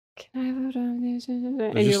Can I have a... And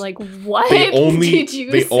Just- you're like, what They only- did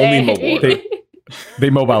you they say? only mobile order. They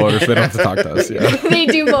mobile order, so they don't have to talk to us. Yeah. They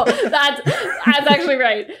do. That's actually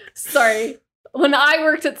right. Sorry. When I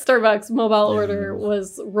worked at Starbucks, mobile order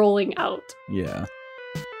was rolling out. Yeah.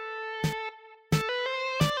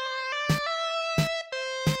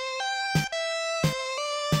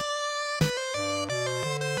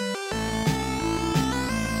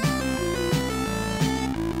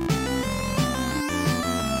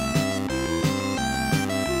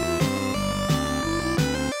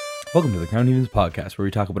 Welcome to the Crown Heathens podcast, where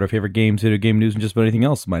we talk about our favorite games, video game news, and just about anything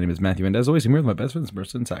else. My name is Matthew, and as always, I'm here with my best friends,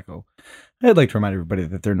 Marissa and Sacco. I'd like to remind everybody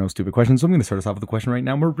that there are no stupid questions, so I'm going to start us off with a question right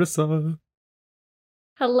now. Marissa.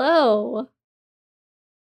 Hello.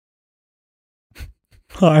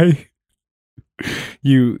 Hi.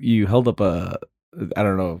 You held up a, I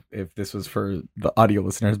don't know if this was for the audio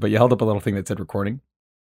listeners, but you held up a little thing that said recording.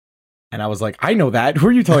 And I was like, I know that. Who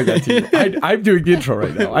are you telling that to? I'm doing the intro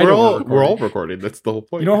right now. We're all recording. That's the whole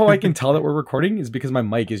point. You know how I can tell that we're recording is because my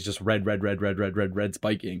mic is just red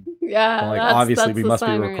spiking. Yeah. I'm like, that's obviously we the must be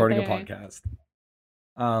sign right recording a there. podcast.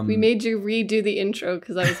 We made you redo the intro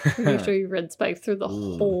because I was pretty sure you red spiked through the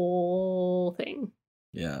whole thing.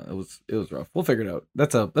 Yeah, it was rough. We'll figure it out.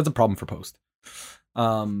 That's a problem for post.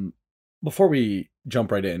 Before we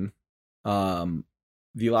jump right in,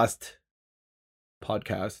 the last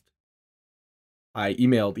podcast, I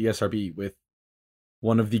emailed ESRB with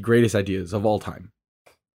one of the greatest ideas of all time.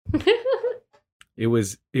 It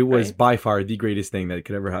was Right. by far the greatest thing that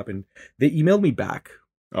could ever happen. They emailed me back.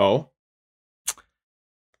 Oh,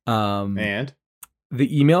 And and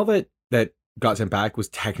the email that got sent back was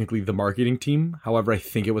technically the marketing team. However, I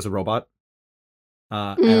think it was a robot.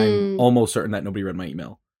 And I'm almost certain that nobody read my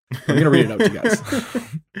email. I'm going to read it out to you guys.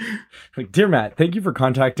 Like, Dear Matt, thank you for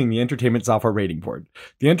contacting the Entertainment Software Rating Board.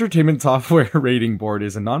 The Entertainment Software Rating Board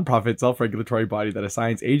is a non-profit self-regulatory body that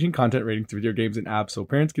assigns age and content ratings to video games and apps so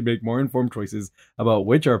parents can make more informed choices about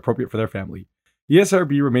which are appropriate for their family.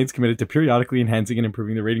 ESRB remains committed to periodically enhancing and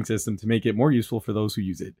improving the rating system to make it more useful for those who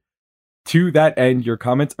use it. To that end, your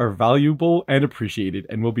comments are valuable and appreciated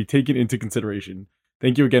and will be taken into consideration.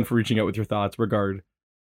 Thank you again for reaching out with your thoughts. Regard,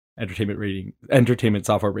 Entertainment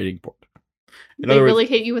Software Rating Board. They really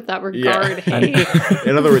hate you with that regard. Yeah. Hey.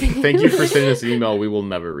 In other words, thank you for sending us an email. We will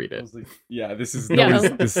never read I it. was like, yeah, this is Yeah.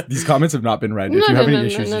 these comments have not been read. If you have any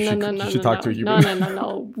issues, you should talk to a human.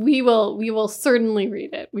 No. We will certainly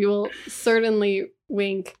read it. We will certainly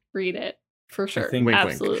read it for sure. think- Wink, wink.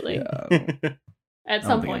 Absolutely. Yeah, At I don't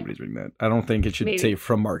some think point. anybody's reading that. I don't think it should Maybe. say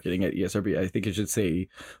from marketing at ESRB. I think it should say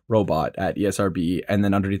robot at ESRB, and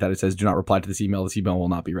then underneath that it says, "Do not reply to this email. This email will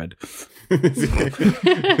not be read.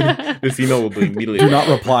 This email will be immediately. Do not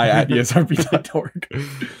reply at esrb.org."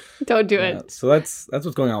 Don't do Yeah, it. so that's what's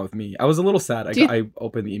going on with me. I was a little sad. Do you- I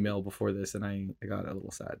opened the email before this, and I got a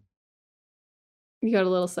little sad. You got a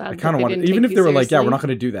little sad. I that kind of they wanted, didn't even take if they you were like, "Yeah, we're seriously. not going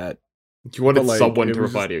to do that." You wanted But, like, someone it to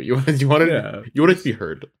was reply just- to you. You wanted Yeah. to be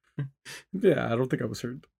heard. Yeah, I don't think I was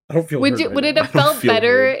heard. I don't feel. Would heard you? right Would it now. have felt feel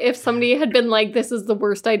better weird. if somebody had been like, "This is the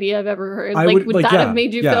worst idea I've ever heard"? I Like, would- would like, that yeah, have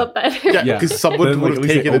made you yeah. feel better? Yeah, Yeah. because someone Then, like, would at have least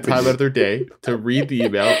they taken the opened time it. out of their day to read the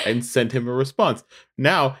email and send him a response.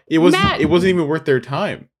 Now it wasn't. Matt- It wasn't even worth their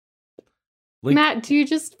time. Like, Matt, do you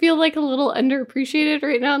just feel like a little underappreciated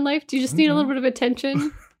right now in life? Do you just need a little bit of attention? Do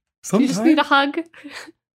you sometimes, just need a hug?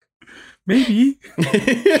 maybe.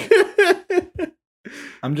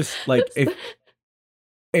 I'm just like,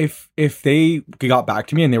 if they got back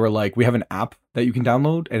to me and they were like, "We have an app that you can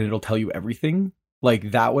download and it'll tell you everything,"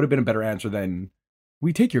 like that would have been a better answer than,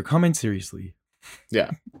 "We take your comments seriously."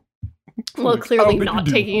 Yeah. Well, Like, clearly I don't not think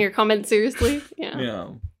you do. taking your comments seriously. Yeah.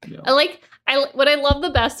 Yeah. What I love the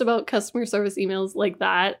best about customer service emails like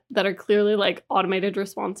that are clearly like automated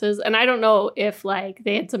responses. And I don't know if like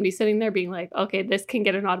they had somebody sitting there being like, okay, this can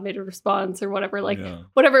get an automated response or whatever, like Yeah.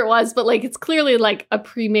 whatever it was, but like it's clearly like a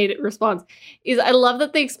pre-made response. Is I love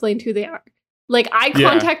that they explained who they are. Like I Yeah.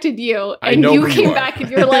 contacted you I and know you who you came are. back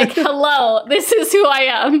and you're like, hello, this is who I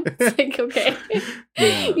am. It's like, okay.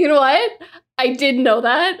 Yeah. You know what? I did know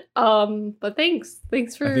that. But thanks.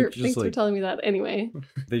 Thanks I for think just, for like- telling me that anyway.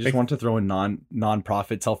 They just want to throw a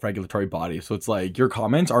non-profit self-regulatory body. So it's like, your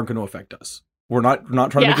comments aren't going to affect us. We're not trying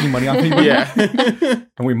to make Yeah. any money off anybody. Yeah.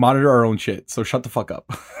 And we monitor our own shit. So shut the fuck up.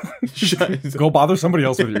 Go bother somebody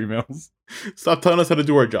else with your emails. Stop telling us how to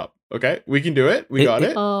do our job. Okay, we can do it. We got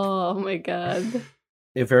it. Oh my god.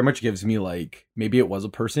 It very much gives me like, maybe it was a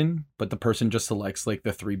person, but the person just selects like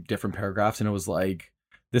the 3 different paragraphs and it was like,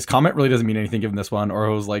 this comment really doesn't mean anything given this one. Or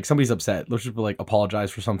it was like, somebody's upset. Let's just be like,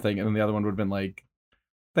 apologize for something. And then the other one would have been like,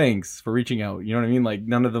 thanks for reaching out. You know what I mean? Like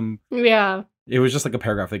none of them, Yeah. it was just like a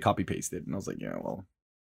paragraph they copy pasted. And I was like, yeah, well,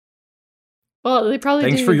 Well, they probably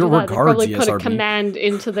Thanks didn't for even your do that. They probably regards, put a ESRB. command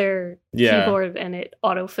into their keyboard and it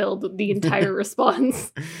autofilled the entire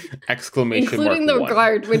response. Exclamation Including mark the 1.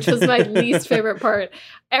 regard, which was my least favorite part.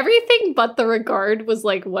 Everything but the regard was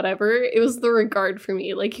like whatever. It was the regard for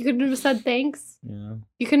me. Like you couldn't have said thanks. Yeah.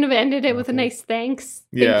 You couldn't have ended it with a nice thanks.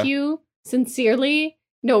 Thank you. Sincerely.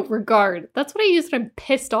 No, regard. That's what I use when I'm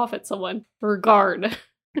pissed off at someone. Regard.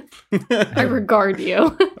 I regard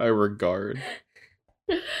you. I regard.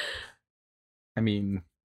 I mean,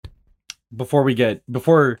 before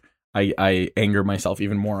I anger myself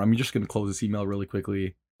even more, I'm just going to close this email really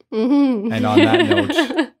quickly. Mm-hmm. And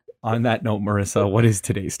on that note, Marissa, what is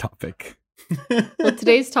today's topic? Well,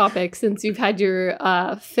 today's topic, since you've had your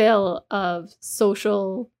fill of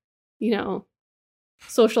socialization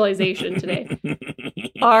today,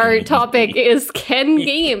 our topic is, can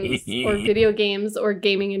games or video games or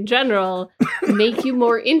gaming in general make you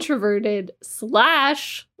more introverted /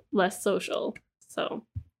 less social? So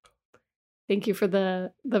thank you for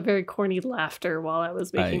the very corny laughter while I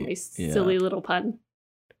was making my silly little pun.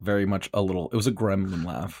 Very much it was a gremlin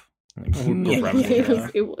laugh.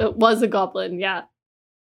 It was a goblin, yeah.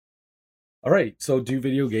 All right, so do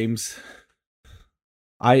video games.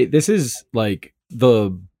 I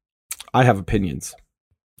have opinions.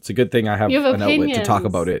 It's a good thing I have an outlet to talk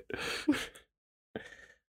about it.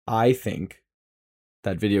 I think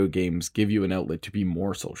that video games give you an outlet to be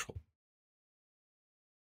more social.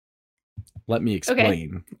 Let me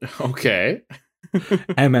explain. Okay.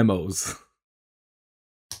 MMOs.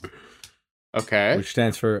 Okay. Which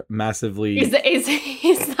stands for massively. Is that Is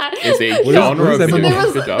a genre of what is video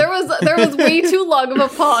MMO? games. there was way too long of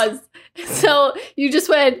a pause. So you just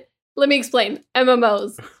went, let me explain.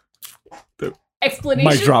 MMOs.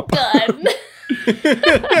 Explanation Mic drop. done.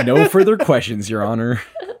 No further questions, Your Honor.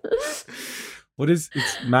 It's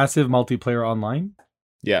massive multiplayer online?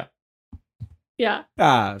 Yeah. Yeah.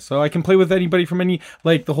 So I can play with anybody from any,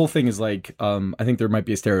 like, the whole thing is like, I think there might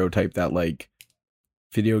be a stereotype that, like,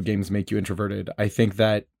 video games make you introverted. I think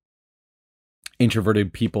that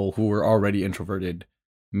introverted people who are already introverted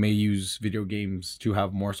may use video games to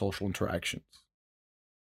have more social interactions.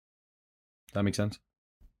 Does that make sense?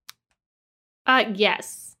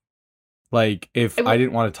 Yes. Like, if I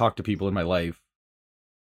didn't want to talk to people in my life,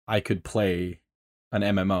 I could play an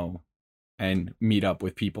MMO and meet up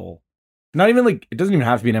with people. Not even like, it doesn't even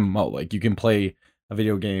have to be an MMO. Like, you can play a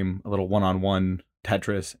video game, a little one-on-one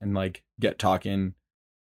Tetris, and like get talking.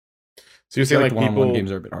 So you're saying like one-on-one people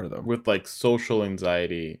games are a bit harder though. with like social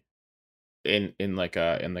anxiety in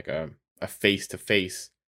a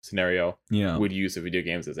face-to-face scenario would use the video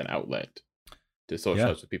games as an outlet to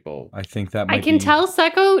socialize with people. I think that I can tell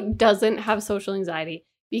Seko doesn't have social anxiety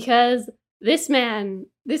because this man,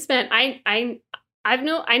 I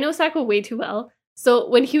know Seko way too well. So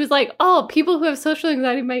when he was like, "Oh, people who have social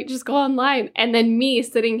anxiety might just go online," and then me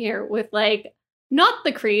sitting here with like not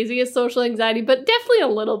the craziest social anxiety, but definitely a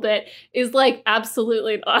little bit, is like,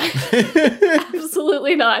 absolutely not.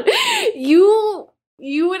 Absolutely not. You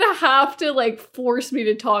would have to like force me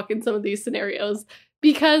to talk in some of these scenarios.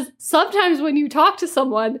 Because sometimes when you talk to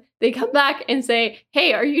someone, they come back and say,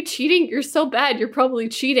 "Hey, are you cheating? You're so bad. You're probably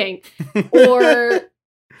cheating." Or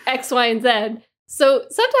X, Y, and Z. So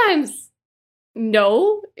sometimes,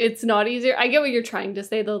 no, it's not easier. I get what you're trying to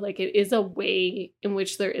say, though. Like, it is a way in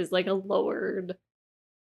which there is like a lowered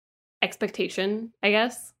expectation, I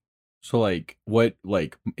guess. So like, what,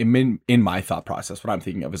 like, in my thought process, what I'm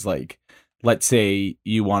thinking of is like, let's say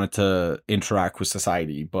you wanted to interact with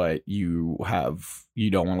society, but you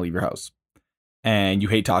don't want to leave your house and you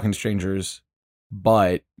hate talking to strangers,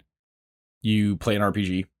 but you play an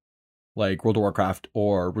RPG like World of Warcraft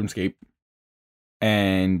or RuneScape,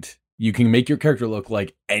 and you can make your character look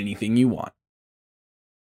like anything you want.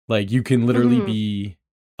 Like, you can literally be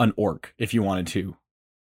an orc if you wanted to,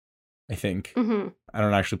 I think. I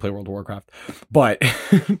don't actually play World of Warcraft, but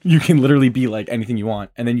you can literally be like anything you want,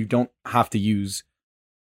 and then you don't have to use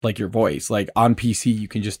like your voice. Like on PC, you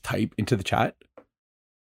can just type into the chat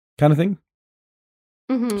kind of thing.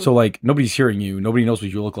 So like, nobody's hearing you. Nobody knows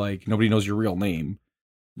what you look like. Nobody knows your real name.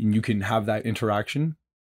 And you can have that interaction.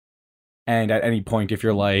 And at any point, if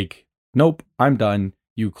you're like, "Nope, I'm done,"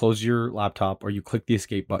 you close your laptop or you click the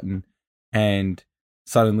escape button, and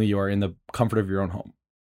suddenly you are in the comfort of your own home.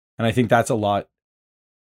 And I think that's a lot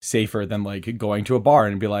safer than like going to a bar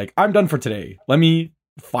and be like, "I'm done for today. Let me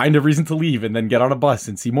find a reason to leave and then get on a bus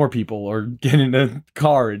and see more people or get in a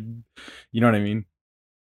car." And, you know what I mean?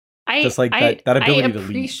 Just like that ability to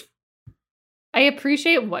leave. I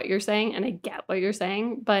appreciate what you're saying and I get what you're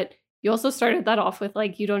saying, but you also started that off with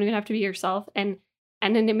like, you don't even have to be yourself, and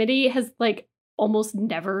anonymity has like almost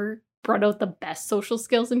never brought out the best social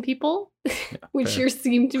skills in people, which you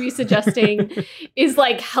seem to be suggesting is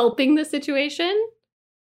like helping the situation.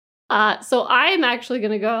 So I am actually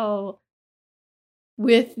going to go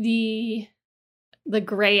with the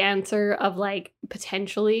gray answer of like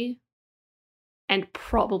potentially and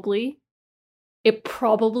probably. It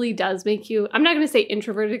probably does make you, I'm not going to say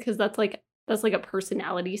introverted because that's like a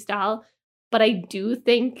personality style, but I do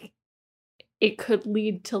think it could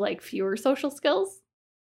lead to like fewer social skills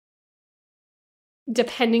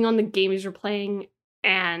depending on the games you're playing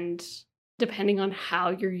and depending on how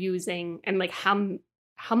you're using and like how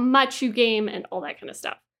much you game and all that kind of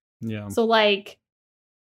stuff. Yeah. So like,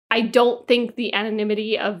 I don't think the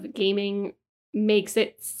anonymity of gaming makes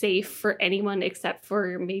it safe for anyone except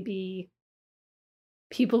for maybe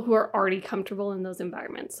people who are already comfortable in those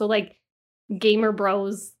environments. So like gamer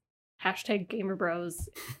bros, hashtag gamer bros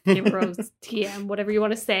TM, whatever you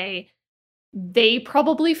want to say, they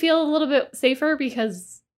probably feel a little bit safer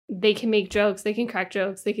because they can make jokes, they can crack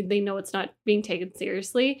jokes, they know it's not being taken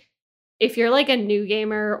seriously. If you're like a new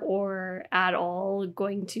gamer or at all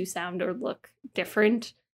going to sound or look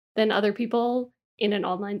different than other people in an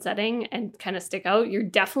online setting and kind of stick out, you're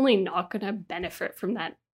definitely not going to benefit from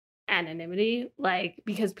that anonymity, like,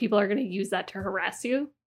 because people are going to use that to harass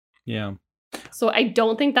you. Yeah. So I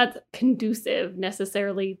don't think that's conducive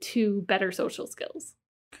necessarily to better social skills.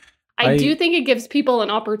 I do think it gives people an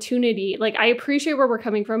opportunity. Like, I appreciate where we're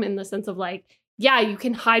coming from in the sense of like, yeah, you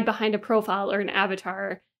can hide behind a profile or an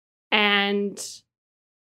avatar and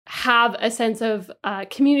have a sense of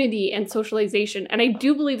community and socialization. And I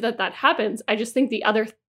do believe that happens. I just think the other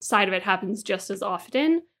side of it happens just as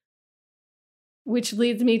often, which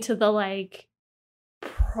leads me to the like,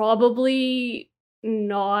 probably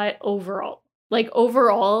not overall. Like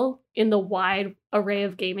overall, in the wide array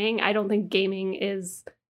of gaming, I don't think gaming is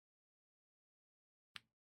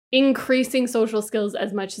increasing social skills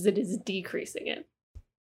as much as it is decreasing it.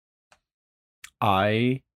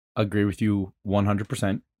 I agree with you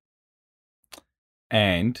 100%.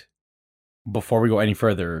 And before we go any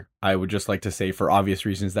further, I would just like to say, for obvious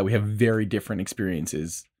reasons, that we have very different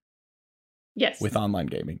experiences with online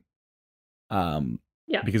gaming.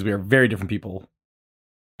 Because we are very different people.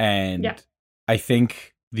 And I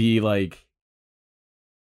think I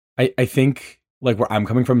think like where I'm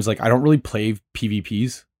coming from is like, I don't really play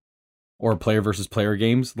PvPs or player versus player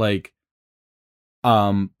games. Like,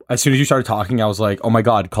 as soon as you started talking, I was like, oh my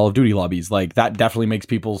God, Call of Duty lobbies. Like, that definitely makes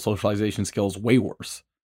people's socialization skills way worse.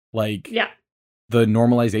 Like, the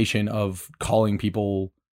normalization of calling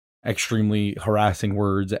people extremely harassing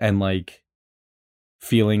words and like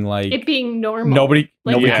feeling like it being normal. Nobody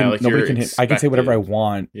can hit. I can say whatever I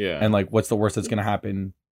want. Yeah. And like, what's the worst that's gonna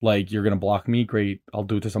happen? Like, you're gonna block me? Great, I'll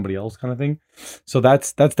do it to somebody else, kind of thing. So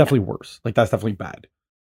that's definitely worse. Like, that's definitely bad.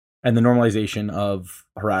 And the normalization of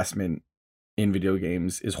harassment in video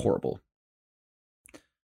games is horrible.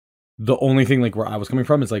 The only thing like where I was coming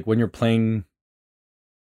from is like when you're playing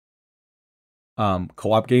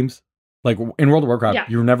co-op games, like in World of Warcraft,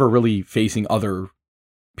 you're never really facing other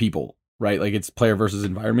people, right? Like, it's player versus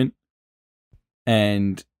environment,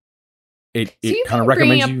 and it kind of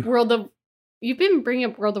recommends you. You've been bringing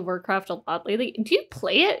up World of Warcraft a lot lately. Do you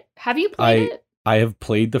play it? Have you played it? I have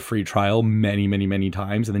played the free trial many, many, many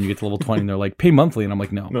times, and then you get to level 20 and they're like, pay monthly, and I'm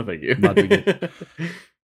like, no, thank you. Not doing it.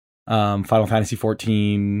 Final Fantasy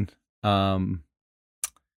 14,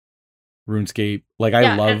 RuneScape. Like,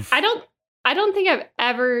 I love. I don't think I've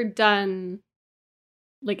ever done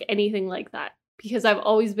like anything like that because I've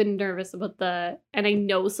always been nervous about and I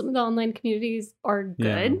know some of the online communities are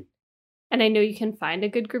good, and I know you can find a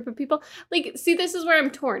good group of people. Like, see, this is where I'm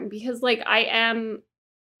torn because like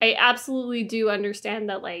I absolutely do understand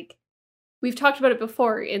that, like, we've talked about it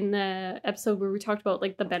before in the episode where we talked about,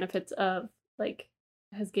 like, the benefits of, like,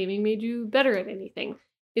 has gaming made you better at anything?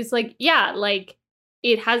 It's like, yeah, like,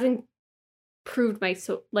 it hasn't improved my,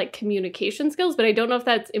 communication skills, but I don't know if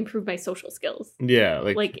that's improved my social skills. Yeah,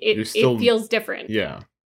 like it feels different. Yeah.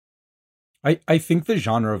 I think the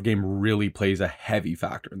genre of game really plays a heavy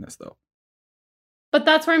factor in this, though. But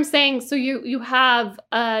that's where I'm saying, so you have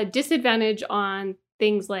a disadvantage on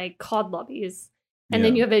things like COD lobbies, and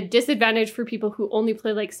then you have a disadvantage for people who only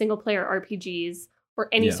play like single player RPGs or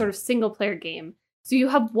any sort of single player game. So you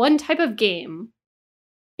have one type of game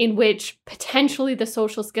in which potentially the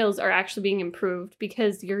social skills are actually being improved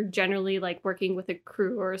because you're generally like working with a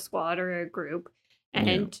crew or a squad or a group,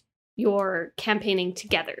 and you're campaigning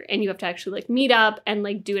together, and you have to actually like meet up and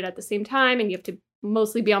like do it at the same time, and you have to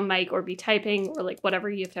mostly be on mic or be typing or like whatever.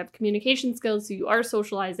 You have to have communication skills, so you are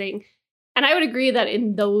socializing. And I would agree that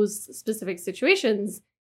in those specific situations,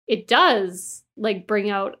 it does like bring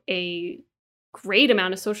out a great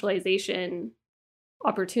amount of socialization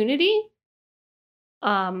opportunity.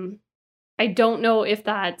 I don't know if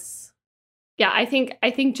that's, I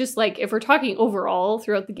think just like if we're talking overall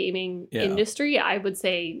throughout the gaming industry, I would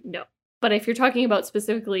say no. But if you're talking about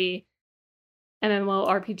specifically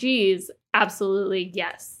MMORPGs, absolutely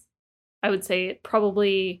yes. I would say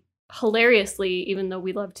probably hilariously, even though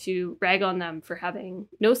we love to rag on them for having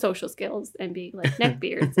no social skills and being like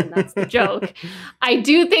neckbeards, and that's the joke, I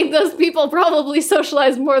do think those people probably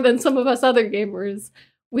socialize more than some of us other gamers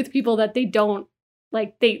with people that they don't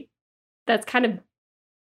like. That's kind of,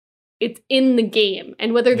 it's in the game,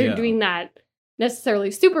 and whether they're doing that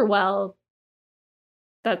necessarily super well,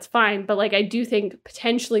 that's fine. But like, I do think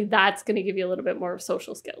potentially that's going to give you a little bit more of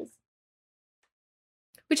social skills.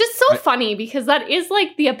 Which is so funny because that is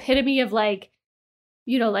like the epitome of like,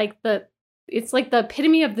 you know, like it's like the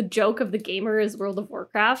epitome of the joke of the gamer is World of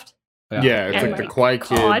Warcraft. Yeah, it's like the quiet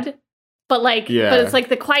COD. Kid. But like, but it's like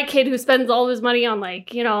the quiet kid who spends all of his money on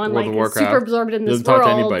like, you know, and like is super absorbed in this world. Doesn't talk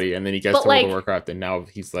to anybody, and then he gets to World of Warcraft, and now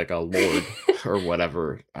he's like a lord or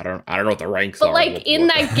whatever. I don't know what the ranks are. But like in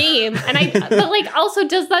that game, and but like also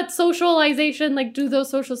does that socialization, like do those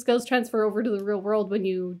social skills transfer over to the real world when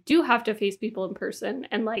you do have to face people in person?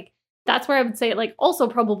 And like that's where I would say like also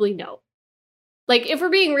probably no. Like if we're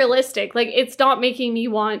being realistic, like it's not making me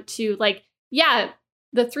want to like,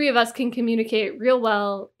 the three of us can communicate real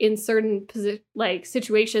well in certain like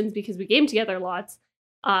situations because we game together lots.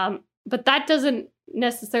 But that doesn't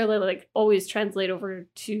necessarily like always translate over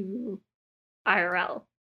to IRL.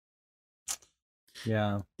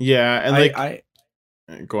 Yeah. Yeah, and like I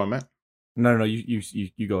go on, Matt. No, you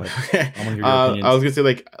go ahead. I want to hear your opinions. I was gonna say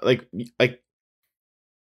like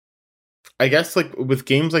I guess like with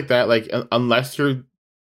games like that, like unless you're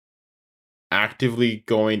actively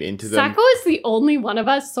going into them. Sacco is the only one of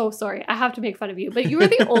us, so sorry, I have to make fun of you, but you are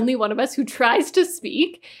the only one of us who tries to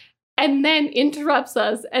speak and then interrupts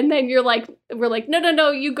us, and then we're like, no,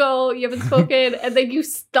 you go, you haven't spoken, and then you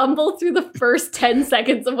stumble through the first 10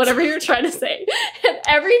 seconds of whatever you're trying to say. And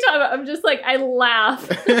every time I'm just like, I laugh.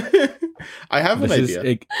 I have an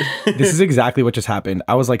idea. This is exactly what just happened.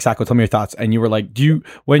 I was like, Sacco, tell me your thoughts, and you were like,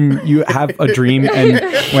 when you have a dream and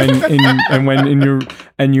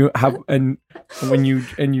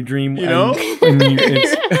you dream, you know,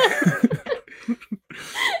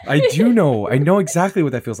 I do know. I know exactly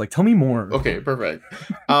what that feels like. Tell me more. Okay, perfect.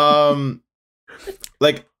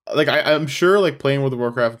 Like I'm sure like playing World of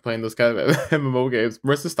Warcraft and playing those kind of MMO games,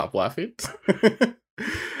 Marissa, stop laughing.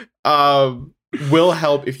 Will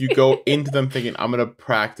help if you go into them thinking, I'm gonna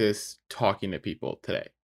practice talking to people today.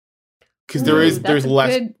 Because there's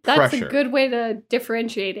less pressure. That's a good way to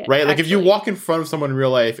differentiate it. Right? Like if you walk in front of someone in real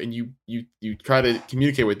life and you try to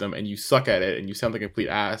communicate with them and you suck at it and you sound like a complete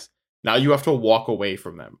ass, now you have to walk away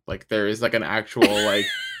from them. Like there is like an actual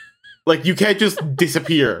like you can't just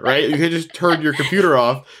disappear, right? You can't just turn your computer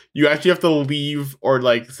off. You actually have to leave or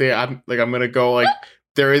like say I'm gonna go like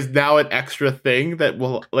there is now an extra thing that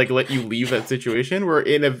will like let you leave that situation. Where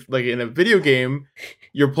in a video game,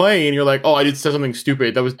 you're playing and you're like, oh, I just said something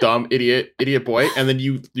stupid. That was dumb, idiot boy. And then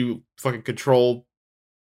you fucking control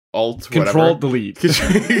alt control delete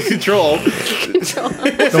control.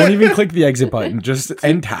 Don't even click the exit button. Just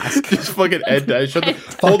end task. Just fucking end task.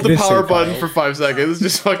 Hold the power button for 5 seconds.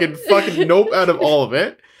 Just fucking nope out of all of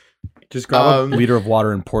it. Just grab a liter of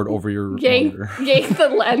water and pour it over your yank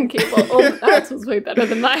the LAN cable. Oh, that was way better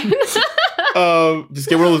than mine. Just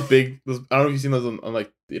get one of those I don't know if you've seen those on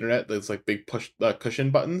like the internet. There's like big push cushion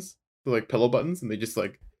buttons. They're like pillow buttons, and they just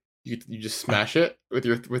like you just smash it with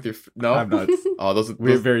your no. I'm not. Oh, those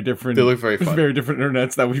we're very different. They look very fun. Very different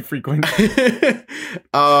internets that we frequent.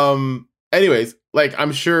 Anyways, like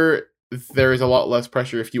I'm sure there is a lot less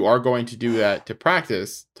pressure if you are going to do that to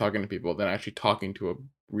practice talking to people than actually talking to a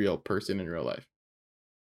real person in real life.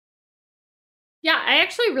 Yeah, I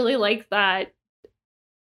actually really like that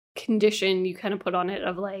condition you kind of put on it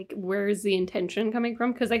of like, where is the intention coming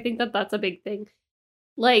from? Because I think that's a big thing.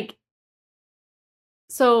 Like,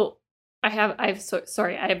 so I have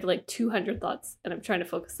like 200 thoughts and I'm trying to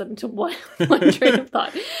focus them into one train of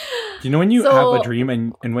thought. Do you know when you have a dream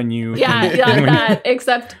and when you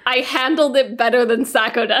except I handled it better than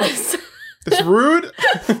Sacco does. That's rude.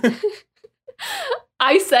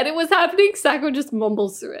 I said it was happening. Sacco just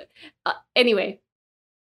mumbles through it. Anyway,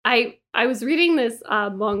 I was reading this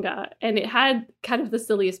manga, and it had kind of the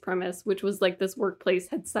silliest premise, which was like this workplace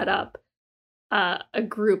had set up a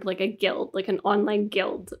group, like a guild, like an online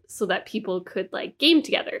guild, so that people could like game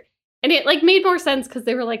together. And it like made more sense because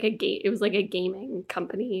they were like it was like a gaming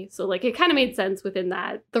company. So like it kind of made sense within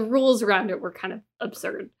that. The rules around it were kind of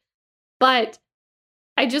absurd. But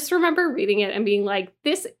I just remember reading it and being like,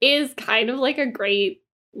 this is kind of like a great,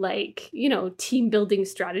 like, you know, team building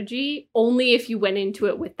strategy, only if you went into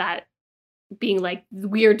it with that being like,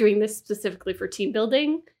 we are doing this specifically for team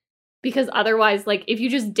building. Because otherwise, like, if you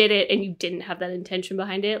just did it and you didn't have that intention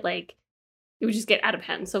behind it, like, it would just get out of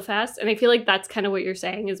hand so fast. And I feel like that's kind of what you're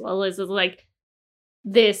saying as well, is like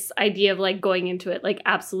this idea of like going into it, like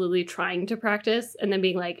absolutely trying to practice and then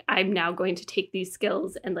being like, I'm now going to take these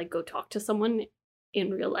skills and like go talk to someone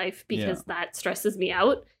in real life because that stresses me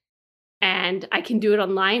out. And I can do it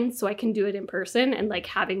online, so I can do it in person, and like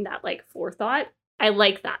having that like forethought. I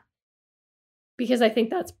like that because I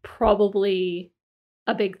think that's probably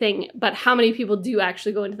a big thing. But how many people do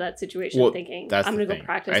actually go into that situation thinking, I'm going to go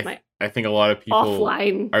practice I think a lot of people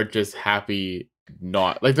offline are just happy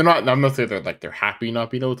not, like, they're not, I'm not saying they're happy not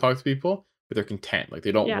being able to talk to people, but they're content. Like,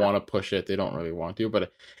 they don't want to push it. They don't really want to.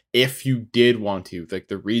 But if you did want to, like,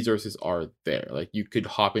 the resources are there. Like, you could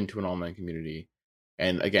hop into an online community.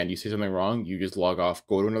 And again, you say something wrong, you just log off,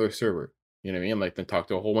 go to another server. You know what I mean? Like, then talk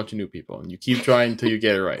to a whole bunch of new people. And you keep trying until you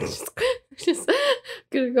get it right. just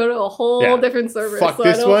gonna go to a whole different server. Fuck so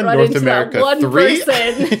this I don't one, run North into America that one 3.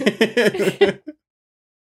 person.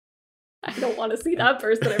 I don't want to see that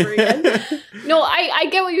person ever again. No, I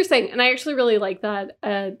get what you're saying. And I actually really like that.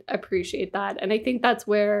 Appreciate that. And I think that's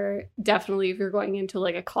where definitely if you're going into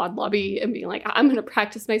like a COD lobby and being like, I'm going to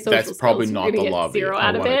practice my social skills. That's probably not the lobby. Zero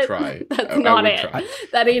out of it. Try. That's not it.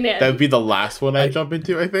 That ain't it. That would be the last one I jump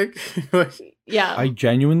into, I think. Yeah. I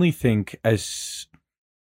genuinely think and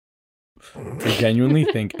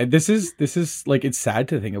this is like, it's sad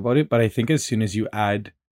to think about it, but I think as soon as you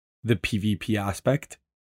add the PvP aspect,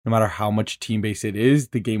 no matter how much team-based it is,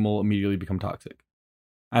 the game will immediately become toxic.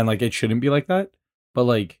 And like, it shouldn't be like that. But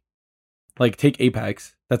like take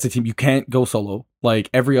Apex. That's a team. You can't go solo. Like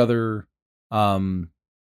every other battle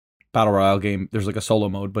royale game, there's like a solo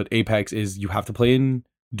mode, but Apex is you have to play in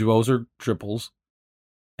duos or triples.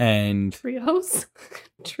 And trios?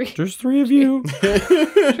 There's 3 of you.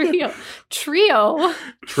 Trio.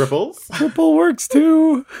 Triples? Triple works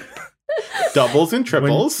too. Doubles and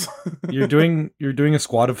triples. You're doing a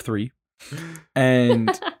squad of 3.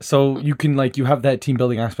 And so you can like, you have that team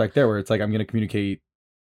building aspect there where it's like, I'm going to communicate,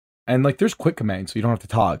 and like there's quick commands, so you don't have to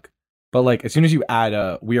talk. But like, as soon as you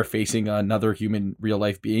add we are facing another human real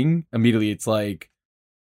life being, immediately it's like,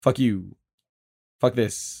 fuck you, fuck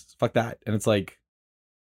this, fuck that. And it's like,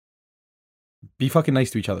 be fucking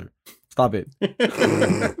nice to each other. Stop it.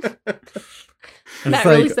 Matt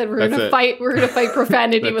really said we're gonna fight. We're gonna fight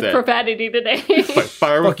profanity with profanity today.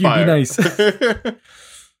 Fire with Fuck you, fire. be nice.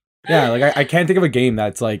 Yeah, like I can't think of a game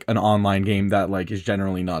that's like an online game that like is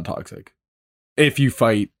generally not toxic. If you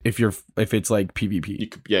fight, if it's like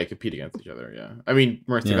PvP, you compete against each other. Yeah, I mean,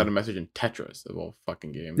 Marissa got a message in Tetris of all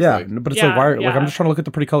fucking games. Yeah, like, but it's like, why? Like, I'm just trying to look at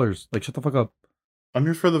the pretty colors. Like, shut the fuck up. I'm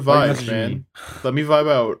here for the vibes, man. Let me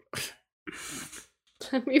vibe out.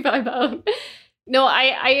 Let me vibe out. No,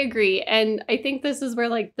 I agree. And I think this is where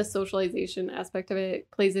like the socialization aspect of it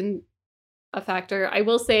plays in a factor. I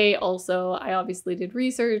will say also, I obviously did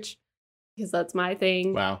research because that's my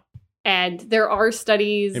thing. Wow. And there are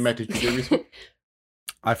studies. Hey, Matt, did you do research?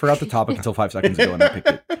 I forgot the topic until 5 seconds ago and I picked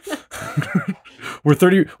it.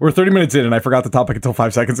 We're 30 minutes in and I forgot the topic until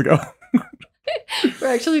 5 seconds ago.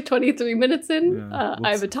 We're actually 23 minutes in. Yeah,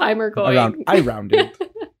 I have a timer going. I rounded.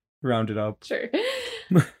 Round it up. Sure.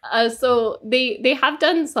 So they have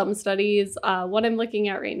done some studies. What I'm looking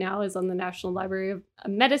at right now is on the National Library of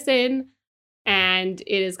Medicine, and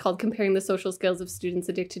it is called Comparing the Social Skills of Students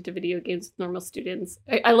Addicted to Video Games with Normal Students.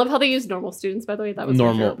 I love how they use normal students, by the way. That was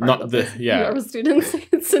normal, not the normal students.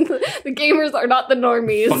 The gamers are not the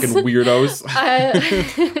normies. Fucking weirdos.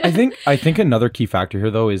 I think another key factor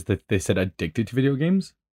here though is that they said addicted to video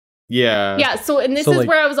games. Yeah. So, and this is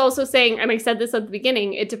where I was also saying, and I said this at the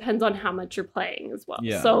beginning, it depends on how much you're playing as well.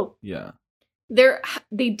 Yeah. So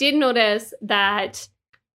they did notice that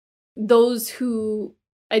those who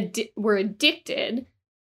were addicted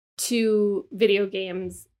to video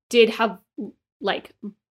games did have like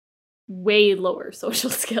way lower social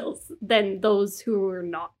skills than those who were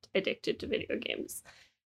not addicted to video games.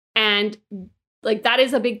 And like, that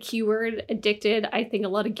is a big keyword, addicted. I think a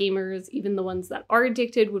lot of gamers, even the ones that are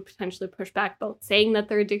addicted, would potentially push back about saying that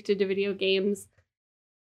they're addicted to video games.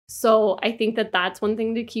 So I think that that's one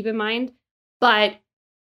thing to keep in mind. But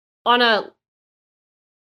on a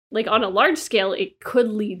large scale, it could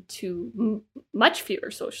lead to much fewer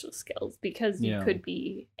social skills because you could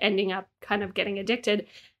be ending up kind of getting addicted.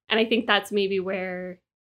 And I think that's maybe where,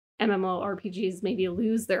 MMORPGs maybe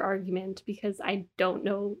lose their argument, because I don't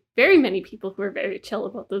know very many people who are very chill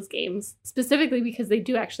about those games, specifically because they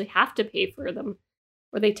do actually have to pay for them,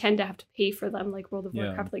 or they tend to have to pay for them, like World of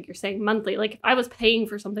Warcraft, like you're saying, monthly. Like if I was paying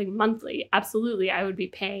for something monthly, absolutely I would be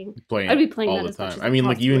paying. I'd be playing all that the as much time. as I mean,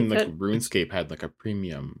 like even possibly like could. RuneScape had like a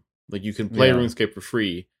premium. Like you can play RuneScape for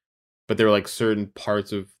free, but there were like certain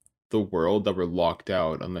parts of the world that were locked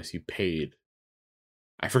out unless you paid.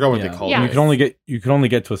 I forgot what they called it. You can only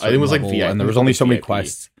get to a certain I think it was like level, VIP, and there was only so many VIP.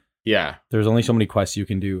 quests. Yeah. There's only so many quests you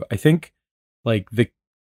can do. I think like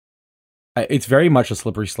it's very much a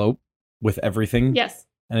slippery slope with everything. Yes.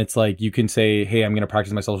 And it's like you can say, hey, I'm going to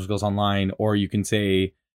practice my social skills online. Or you can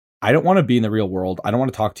say, I don't want to be in the real world. I don't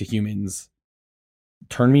want to talk to humans.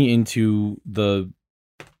 Turn me into the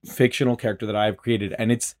fictional character that I've created.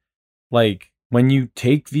 And it's like when you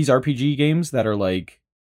take these RPG games that are like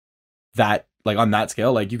that, like on that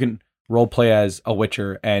scale, like you can role play as a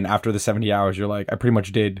Witcher. And after the 70 hours, you're like, I pretty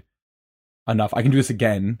much did enough. I can do this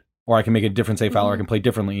again. Or I can make a different save file, or I can play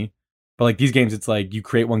differently. But like these games, it's like you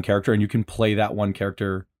create one character and you can play that one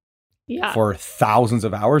character for thousands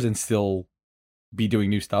of hours and still be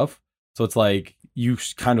doing new stuff. So it's like you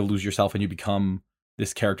kind of lose yourself and you become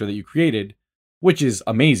this character that you created, which is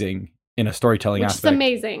amazing in a storytelling aspect. It's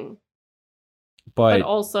amazing. But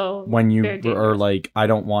also when you are like, I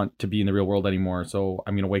don't want to be in the real world anymore, so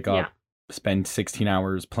I'm going to wake up, spend 16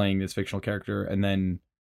 hours playing this fictional character, and then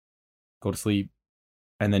go to sleep.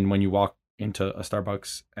 And then when you walk into a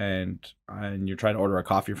Starbucks and you're trying to order a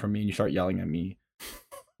coffee from me and you start yelling at me,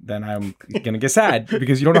 then I'm gonna get sad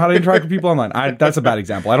because you don't know how to interact with people online. That's a bad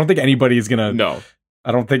example. I don't think anybody is gonna. No,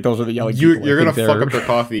 I don't think those are the yelling people. You're gonna fuck up their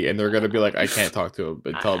coffee and they're gonna be like, I can't talk to him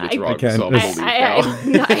and tell him it's wrong.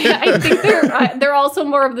 I think they're also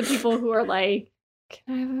more of the people who are like,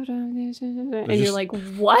 can I have a donation? And you're like,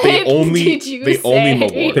 what did you say? Only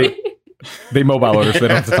mobile. They mobile order, so they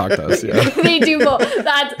don't have to talk to us. Yeah. They do.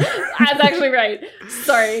 That's actually right.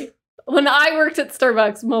 Sorry. When I worked at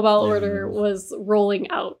Starbucks, mobile order was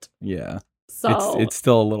rolling out. Yeah. So it's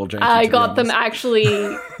still a little janky. I got them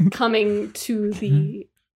actually coming to the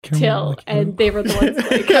till, and they were the ones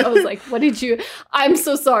like, I was like, what did you? I'm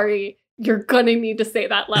so sorry. You're gonna need to say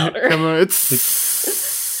that louder. Come on,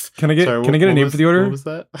 it's. Can I get a name for the order? What was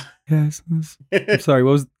that? Yes. I'm sorry.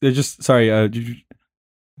 What was it? Just sorry.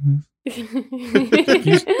 Can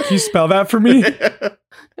you spell that for me?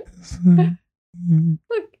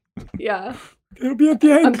 Yeah. It'll be at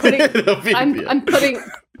the end.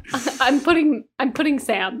 I'm putting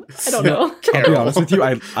Sam. I don't know. I'll be honest with you.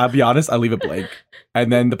 I'll be honest. I leave it blank,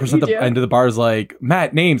 and then the person at the end of the bar is like,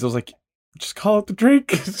 Matt, names. I was like, just call it the drink.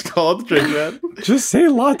 Just call it the drink, man. Just say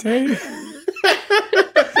latte.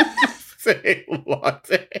 Say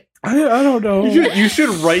latte. I don't know. You should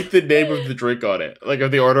write the name of the drink on it. Like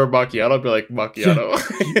if they order a macchiato, be like macchiato.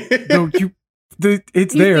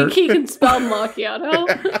 It's you there. You think he can spell macchiato?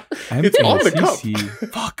 It's on the cup.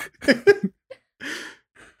 Fuck.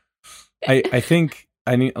 I think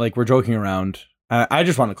I need, like, we're joking around. I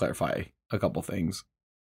just want to clarify a couple things.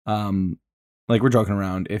 Like, we're joking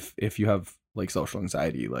around. If you have like social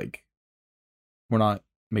anxiety, like, we're not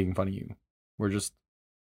making fun of you. We're just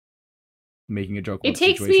making a joke. It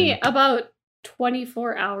takes me about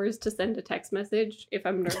 24 hours to send a text message if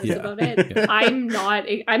I'm nervous about it. Yeah. I'm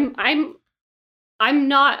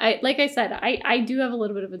not, like I said, I do have a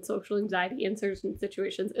little bit of a social anxiety in certain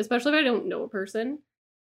situations, especially if I don't know a person.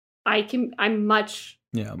 I'm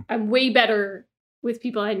way better with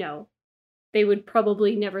people I know. They would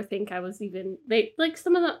probably never think I was even,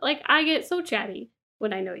 some of the, like, I get so chatty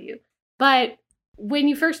when I know you. But when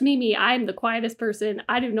you first meet me, I'm the quietest person.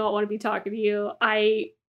 I do not want to be talking to you.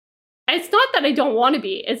 It's not that I don't want to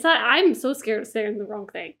be. It's that I'm so scared of saying the wrong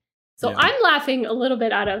thing. So I'm laughing a little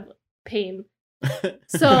bit out of pain.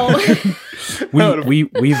 So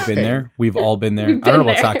we've been there. We've all been there. I don't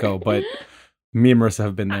know about Sacco, but me and Marissa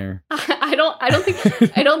have been there. I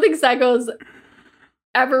don't think Sacco's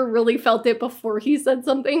ever really felt it before he said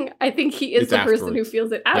something. I think he is the person who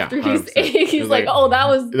feels it after he's like, oh, that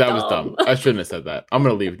was dumb. I shouldn't have said that. I'm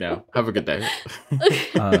gonna leave now. Have a good day.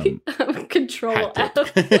 Control F.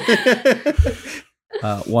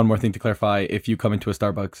 One more thing to clarify: if you come into a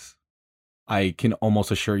Starbucks, I can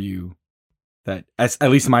almost assure you that, at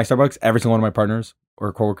least in my Starbucks, every single one of my partners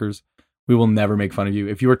or coworkers, we will never make fun of you.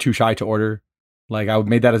 If you are too shy to order, like, I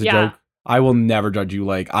made that as a joke. I will never judge you.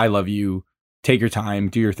 Like, I love you. Take your time,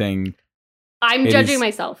 do your thing. I'm judging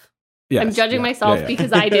myself. Yes, I'm judging myself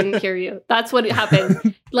because I didn't hear you. That's what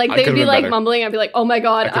happened. Like, they'd be like mumbling. I'd be like, oh my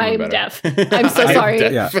God, I'm deaf. I'm so sorry.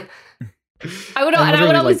 I would, And and I would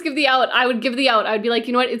literally, always like- give the out. I would give the out. I'd be like,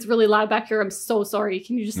 you know what? It's really loud back here. I'm so sorry.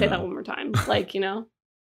 Can you just say No. that one more time? Like, you know?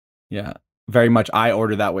 Yeah, very much. I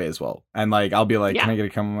order that way as well. And like, I'll be like, Yeah. can I get a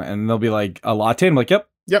come? And they'll be like, a latte. I'm like, yep,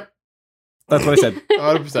 Yep, that's what I said.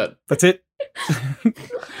 100%. That's it.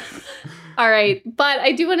 All right. But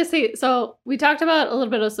I do want to say, so we talked about a little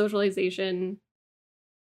bit of socialization.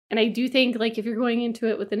 And I do think, like, if you're going into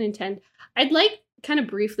it with an intent, I'd like kind of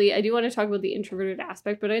briefly, I do want to talk about the introverted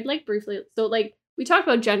aspect, but I'd like briefly, so like we talked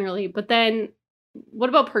about generally, but then what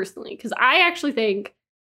about personally? Because I actually think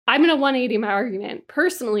I'm in a 180 my argument.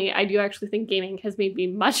 Personally, I do actually think gaming has made me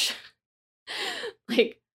much,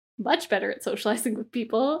 like, much better at socializing with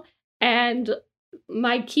people. And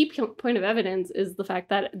my key point of evidence is the fact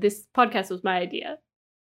that this podcast was my idea.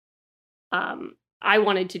 I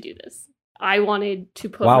wanted to do this. I wanted to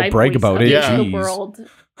put my brag voice about out it. Yeah. into the Jeez. world.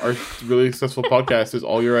 Our really successful podcast is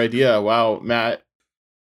all your idea. Wow, Matt.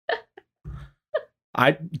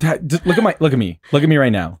 Look at me right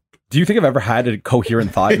now. Do you think I've ever had a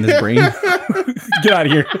coherent thought in this brain? Get out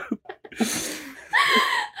of here.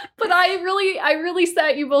 But I really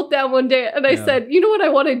sat you both down one day and I Yeah. said, you know what I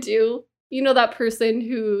want to do? You know that person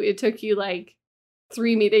who it took you like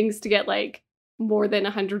 3 meetings to get like more than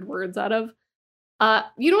 100 words out of?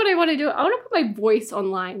 You know what I want to do? I want to put my voice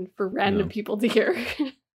online for random Yeah. people to hear.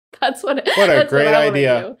 That's what. What a that's great I wanna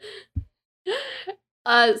idea.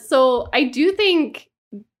 do. So I do think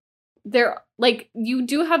you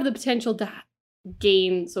do have the potential to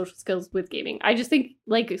gain social skills with gaming. I just think,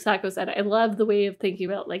 like Sako said, I love the way of thinking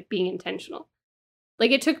about like being intentional.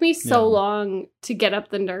 Like it took me so Yeah. long to get up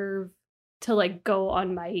the nerve to like go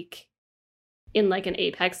on mic in like an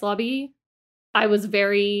Apex lobby. I was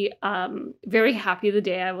very, very happy the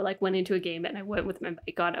day I went into a game and I went with my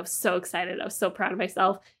mic on. I was so excited. I was so proud of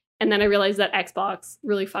myself. And then I realized that Xbox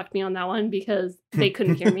really fucked me on that one because they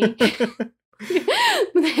couldn't hear me.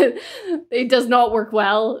 It does not work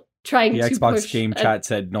well trying The to Xbox push game chat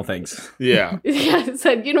said no thanks. Yeah. Yeah, it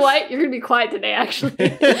said, you know what? You're gonna be quiet today, actually.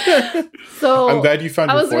 So I'm glad you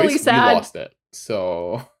found I your was voice. really sad. You lost it.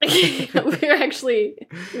 So we're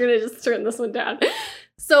gonna just turn this one down.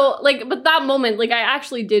 So but that moment, like I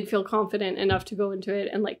actually did feel confident enough to go into it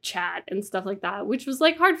and like chat and stuff like that, which was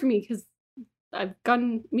like hard for me because I've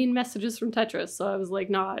gotten mean messages from Tetris, so I was like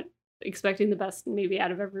not expecting the best maybe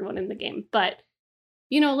out of everyone in the game. But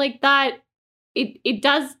like that,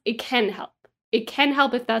 it can help. It can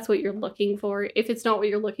help if that's what you're looking for. If it's not what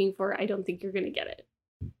you're looking for, I don't think you're gonna get it.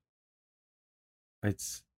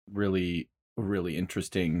 It's really, really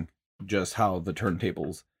interesting just how the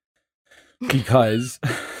turntables, because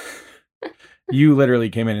you literally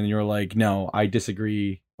came in and you were like, no, I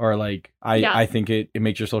disagree. Or like, I think it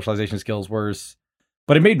makes your socialization skills worse,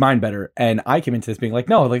 but it made mine better. And I came into this being like,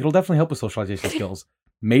 no, like it'll definitely help with socialization skills.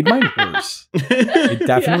 Made mine worse. It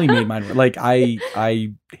definitely made mine worse. Like I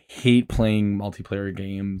hate playing multiplayer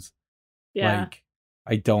games. Yeah. Like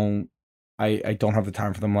I don't have the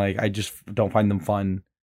time for them. Like I just don't find them fun.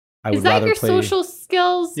 I Is would that rather your play social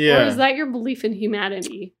skills, or Yeah. is that your belief in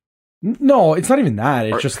humanity? No, it's not even that.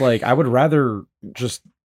 It's Or- just like I would rather just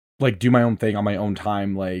like do my own thing on my own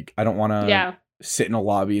time. Like I don't want to Yeah. sit in a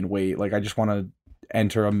lobby and wait. Like I just want to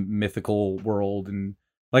enter a mythical world, and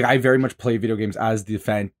like I very much play video games as the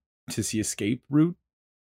fantasy escape route.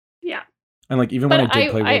 Yeah. And like even But when I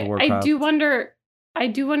did play World of Warcraft, I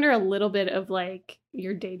do wonder a little bit of like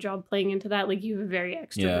your day job playing into that. Like you have a very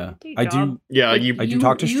extroverted day I job. do. Yeah, Like, you I do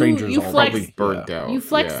talk to strangers you all flex- day. burnt Yeah. out. You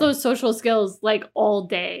flex yeah. those social skills like all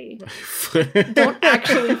day. Don't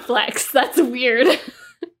actually flex. That's weird.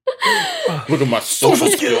 Look at my Social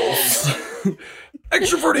skills.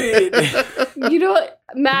 Extroverted. You know what,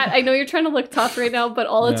 Matt, I know you're trying to look tough right now, but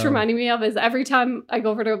all it's Yeah. reminding me of is every time I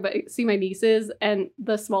go over to see my nieces and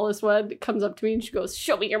the smallest one comes up to me and she goes,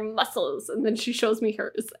 "Show me your muscles." And then she shows me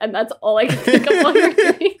hers. And that's all I can think of while you're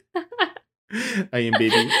doing I am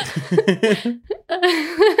baby.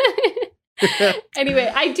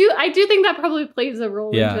 Anyway, I do think that probably plays a role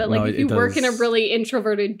Yeah, into it. Like no, if it you work in a does. really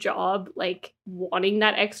introverted job, like wanting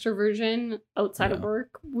that extroversion outside of Yeah.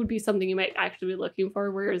 work would be something you might actually be looking for,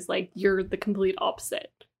 whereas like you're the complete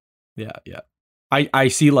opposite. Yeah. I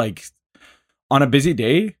see like on a busy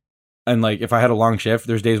day, and like if I had a long shift,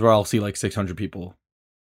 there's days where I'll see like 600 people,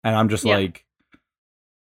 and I'm just Yeah. like,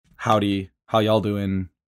 howdy, how y'all doing?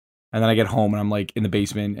 And then I get home and I'm like in the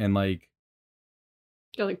basement, and like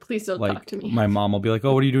You're like, please don't talk to me. my mom will be like,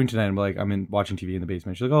 "Oh, what are you doing tonight?" I'm like, "I'm in watching TV in the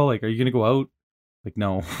basement." She's like, "Oh, like, are you gonna go out?" Like,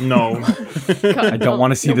 no. No. I don't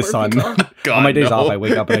want to see No the more sun. people. God, On my days no. off, I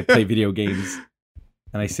wake up and I play video games,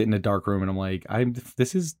 and I sit in a dark room, and I'm like, I'm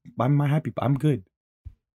my happy. I'm good.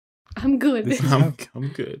 I'm good. This is I'm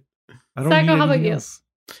good. I don't Sacco, need how about anything you? else.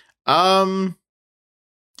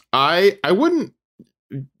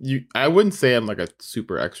 I wouldn't say I'm like a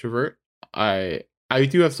super extrovert. I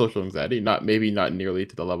do have social anxiety, not nearly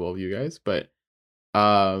to the level of you guys, but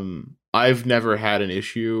I've never had an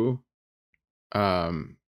issue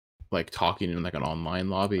like talking in like an online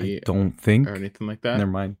lobby I don't think or anything like that. Never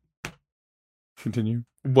mind. Continue.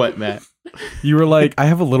 What, Matt? You were like, I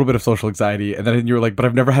have a little bit of social anxiety, and then you were like, but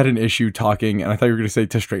I've never had an issue talking, and I thought you were going to say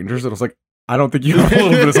to strangers, and I was like, I don't think you have a little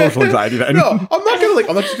bit of social anxiety then. No, I'm not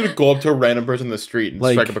just gonna go up to a random person in the street and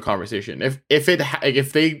Like- strike up a conversation. If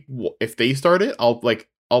they start it, I'll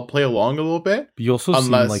play along a little bit. You also seem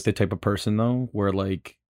Unless- like the type of person, though, where,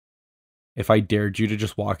 like, if I dared you to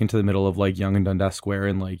just walk into the middle of, like, Yonge and Dundas Square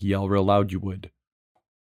and, like, yell real loud, you would.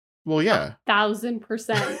 Well, yeah. 1,000%.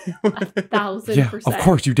 1,000%. Yeah, of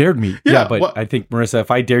course, you dared me. Yeah, Yeah, but what- I think, Marissa,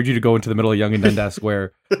 if I dared you to go into the middle of Yonge and Dundas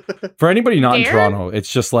Square, for anybody not in Dare? Toronto,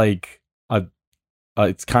 it's just like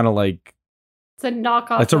it's kind of like It's a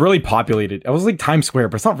knockoff. it's a really populated. It was like Times Square,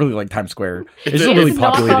 but it's not really like Times Square. It's It's just a- a really it's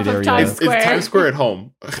knockoff populated of area. Times It's Square. Times Square at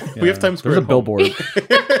home. We have Yeah. Times Square. There's a at home. billboard.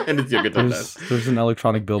 And it's Yonge and Dundas. There's an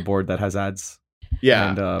electronic billboard that has ads. Yeah,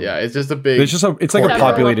 and, yeah. It's just a big. It's like a Several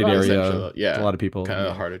populated of those. area. Essentially, yeah. There's a lot of people. kind of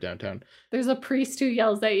the heart of downtown. There's a priest who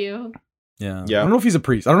yells at you. Yeah. Yeah. I don't know if he's a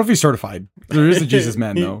priest. I don't know if he's certified. There is a Jesus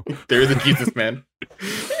man though. There is a Jesus man.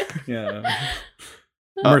 Yeah.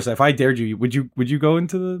 Marissa, if I dared you, would you go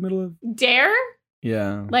into the middle of? Dare?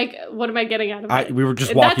 Yeah. Like, what am I getting out of it? We were just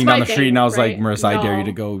That's walking my down the street, and I was thing, like, right? Marissa, I dare you No.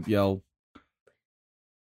 to go yell.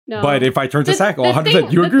 No. But if I turn to The- Sacco, the 100%,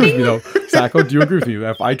 thing- you the agree with thing- me though. Sacco, do you agree with me?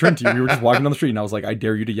 If I turned to you, we were just walking down the street, and I was like, I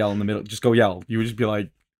dare you to yell in the middle. Just go yell. You would just be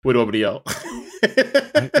like, What do you want me to yell?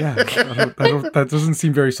 yeah. That doesn't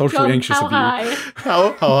seem very socially Jump anxious how of you. high?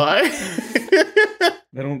 How high?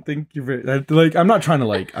 I don't think you're very like. I'm not trying to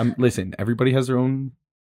like. Listen. Everybody has their own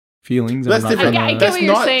feelings. And That's I'm not different. trying I to- get what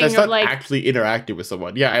you're saying, That's of, not like- actually interacting with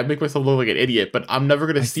someone. Yeah, I make myself look like an idiot, but I'm never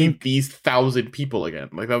gonna I see think- these 1,000 people again.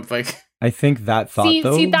 Like that's like. I think that thought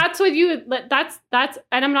though. See, that's what you. That's.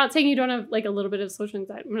 And I'm not saying you don't have like a little bit of social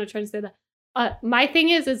anxiety. I'm not trying to say that. My thing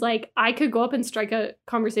is like I could go up and strike a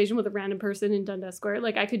conversation with a random person in Dundas Square.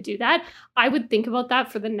 Like I could do that. I would think about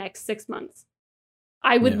that for the next 6 months.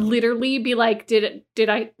 I would Yeah. literally be like, did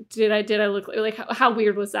I look like how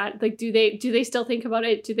weird was that? Like, do they still think about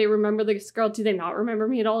it? Do they remember this girl? Do they not remember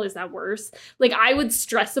me at all? Is that worse? Like, I would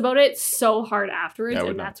stress about it so hard afterwards, Yeah, I would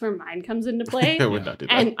and not. that's where mine comes into play. I would not do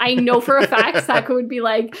that. And I know for a fact Sacco would be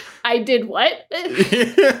like, I did what?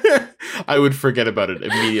 I would forget about it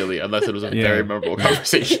immediately unless it was a Yeah. very memorable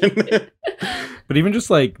conversation. But even just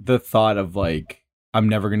like the thought of like, I'm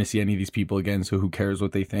never going to see any of these people again, so who cares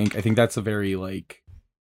what they think? I think that's a very like,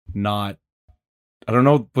 not, I don't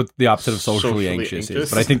know what the opposite of socially anxious is,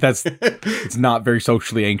 but I think that's, it's not very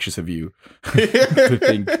socially anxious of you to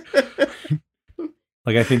think.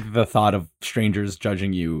 Like, I think the thought of strangers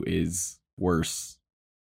judging you is worse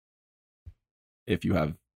if you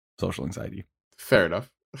have social anxiety. Fair enough.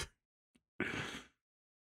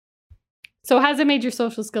 So has it made your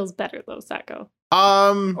social skills better though, Sacco?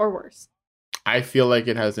 Or worse? I feel like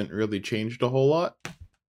it hasn't really changed a whole lot.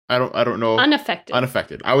 I don't know. Unaffected.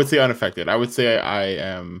 Unaffected. I would say unaffected. I would say I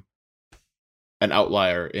am an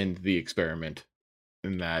outlier in the experiment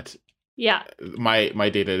in that Yeah. my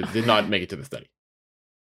data did not make it to the study.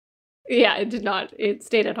 Yeah, it did not. It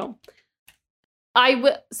stayed at home.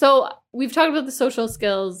 So we've talked about the social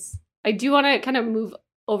skills. I do want to kind of move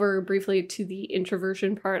over briefly to the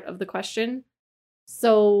introversion part of the question.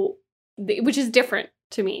 So, which is different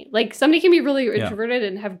to me. Like somebody can be really introverted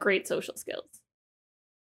and have great social skills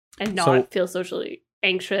and not feel socially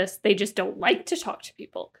anxious. They just don't like to talk to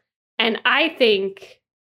people. And I think,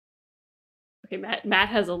 okay, Matt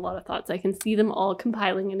has a lot of thoughts. I can see them all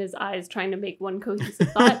compiling in his eyes, trying to make one cohesive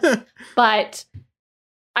thought. But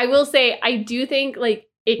I will say, I do think like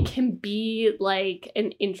it can be like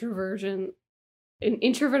an introverted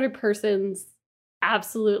person's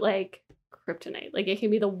absolute like kryptonite. Like it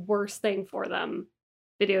can be the worst thing for them,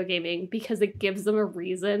 video gaming, because it gives them a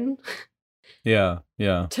reason Yeah.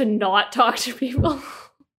 to not talk to people.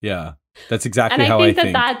 Yeah. That's exactly And I how think I that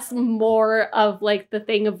think. that's more of like the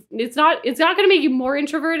thing of it's not going to make you more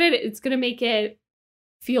introverted. It's going to make it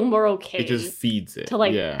feel more okay. It just feeds it to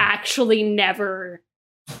like yeah. actually never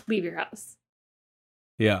leave your house.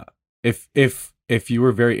 Yeah. If you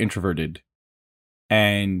were very introverted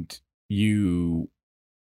and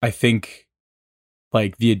I think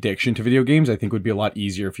like the addiction to video games, I think would be a lot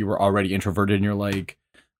easier if you were already introverted and you're like,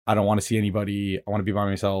 I don't want to see anybody. I want to be by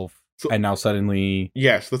myself. So- and now suddenly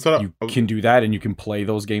Yes, that's what you can do that and you can play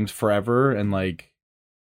those games forever. And like,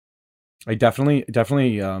 I definitely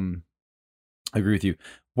I agree with you.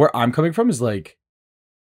 Where I'm coming from is like,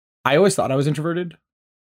 I always thought I was introverted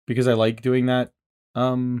because I like doing that.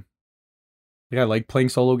 Like I like playing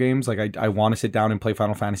solo games. Like I want to sit down and play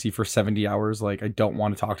Final Fantasy for 70 hours. Like I don't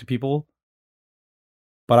want to talk to people.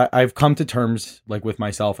 But I've come to terms like with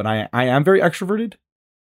myself, and I am very extroverted.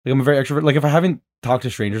 Like I'm a very extrovert. Like if I haven't talked to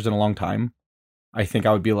strangers in a long time, I think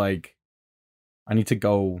I would be like, I need to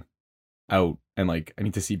go out and like I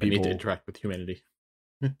need to see people. I need to interact with humanity.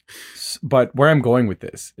 But where I'm going with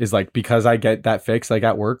this is like, because I get that fix, like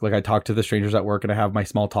at work, like I talk to the strangers at work and I have my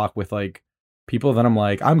small talk with like people, then I'm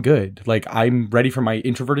like, I'm good. Like I'm ready for my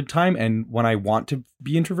introverted time. And when I want to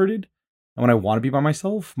be introverted and when I want to be by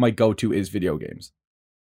myself, my go-to is video games.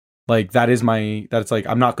 Like that's like,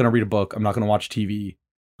 I'm not going to read a book. I'm not going to watch TV.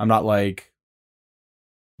 I'm not like,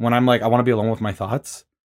 when I'm like, I want to be alone with my thoughts.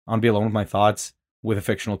 I want to be alone with my thoughts with a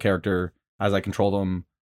fictional character as I control them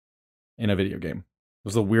in a video game. It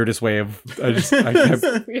was the weirdest way of, I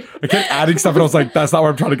kept adding stuff and I was like, that's not where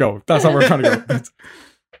I'm trying to go. That's not where I'm trying to go.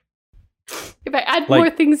 If I add more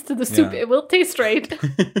things to the soup, it will taste right.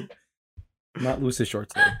 Not Lewis's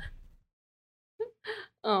shorts though.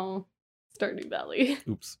 Oh, Stardew Valley.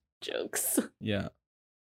 Oops. Jokes. Yeah.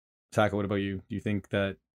 Taka, what about you? Do you think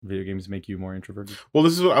that video games make you more introverted? Well,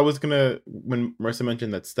 this is what I was gonna, when Marissa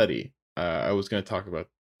mentioned that study, I was gonna talk about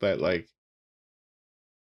that, like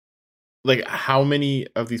how many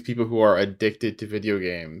of these people who are addicted to video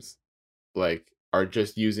games like are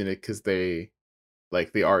just using it because they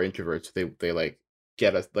are introverts. They like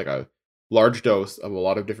get a large dose of a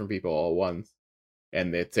lot of different people all at once,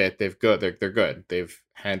 and it's it. They're good. They've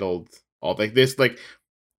handled all like this. Like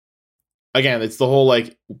again, it's the whole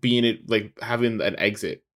like being it like having an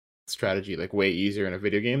exit strategy like way easier in a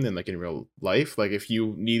video game than like in real life. Like if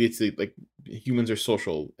you needed to, like humans are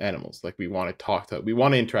social animals. Like we want to we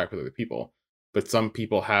want to interact with other people, but some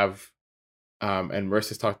people have and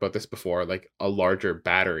Marissa's talked about this before, like a larger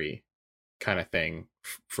battery kind of thing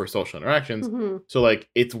for social interactions. Mm-hmm. So like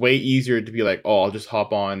it's way easier to be like, oh, I'll just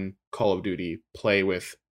hop on Call of Duty, play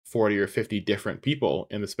with 40 or 50 different people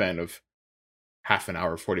in the span of half an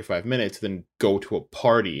hour, 45 minutes, than go to a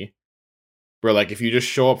party where like if you just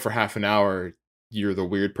show up for half an hour, you're the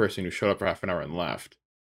weird person who showed up for half an hour and left,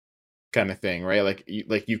 kind of thing, right? Like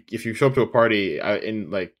if you show up to a party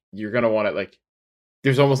and like you're gonna want to like,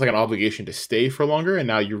 there's almost like an obligation to stay for longer, and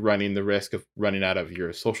now you're running the risk of running out of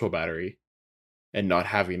your social battery and not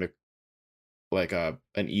having an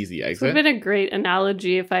easy exit. It would have been a great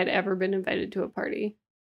analogy if I'd ever been invited to a party.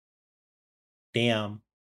 Damn.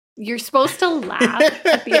 You're supposed to laugh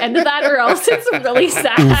at the end of that, or else it's really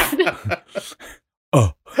sad.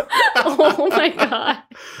 Oh. Oh my god.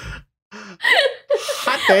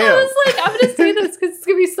 Hot damn. I was like, I'm gonna say this because it's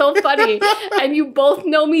gonna be so funny, and you both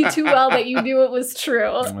know me too well that you knew it was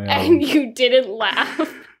true, and you didn't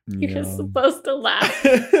laugh. You're supposed to laugh.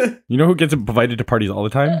 You know who gets invited to parties all the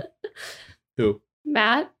time? Who?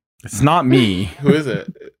 Matt? It's not me. Who is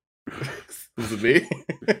it? Is it me?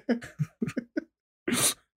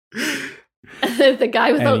 The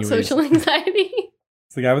guy without social anxiety.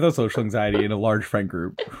 It's the guy without social anxiety in a large friend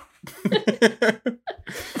group.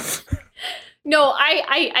 No,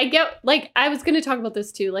 I get, like, I was going to talk about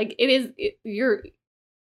this too. Like,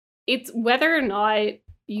 it's whether or not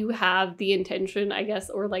you have the intention, I guess,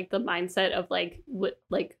 or like the mindset of like, what,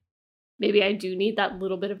 like, maybe I do need that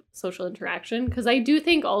little bit of social interaction. Because I do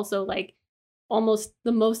think also, like, almost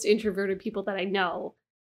the most introverted people that I know,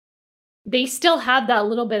 they still have that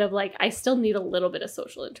little bit of like, I still need a little bit of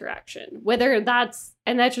social interaction. Whether that's,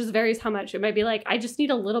 and that just varies how much. It might be like, I just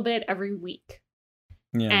need a little bit every week.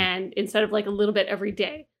 Yeah. And instead of like a little bit every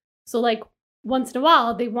day. So like once in a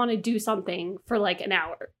while, they want to do something for like an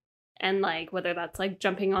hour. And like, whether that's like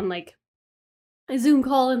jumping on like a Zoom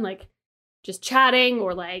call and like just chatting,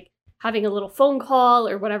 or like having a little phone call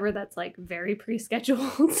or whatever, that's like very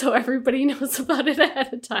pre-scheduled. So everybody knows about it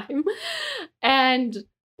ahead of time.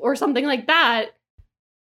 Or something like that.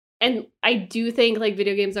 And I do think like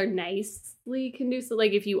video games are nicely conducive.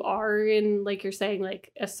 Like if you are in, like you're saying,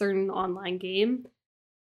 like a certain online game,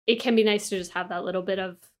 it can be nice to just have that little bit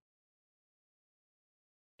of,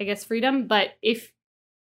 I guess, freedom. But if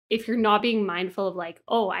you're not being mindful of like,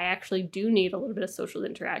 oh, I actually do need a little bit of social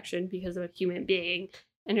interaction because I'm a human being,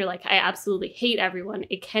 and you're like, I absolutely hate everyone,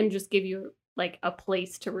 it can just give you like a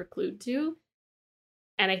place to reclude to.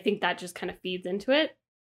 And I think that just kind of feeds into it.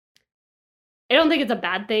 I don't think it's a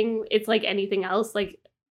bad thing. It's like anything else. Like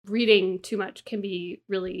reading too much can be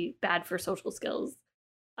really bad for social skills.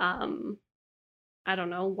 I don't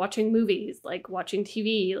know, watching movies, like watching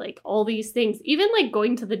TV, like all these things, even like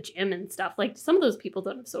going to the gym and stuff. Like some of those people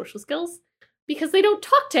don't have social skills because they don't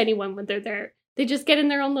talk to anyone when they're there. They just get in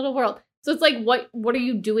their own little world. So it's like, what are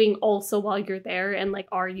you doing also while you're there? And like,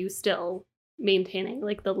 are you still maintaining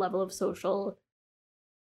like the level of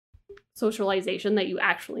socialization that you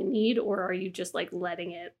actually need, or are you just like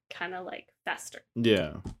letting it kind of like fester?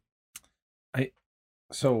 Yeah.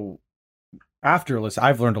 So after listen,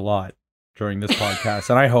 I've learned a lot during this podcast,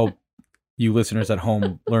 and I hope you listeners at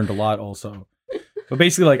home learned a lot also. But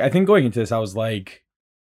basically, like, I think going into this, I was like,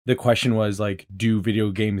 the question was like, do video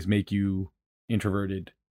games make you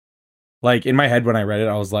introverted? Like, in my head when I read it,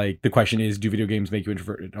 I was like, the question is, do video games make you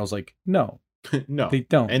introverted? I was like, no. No, they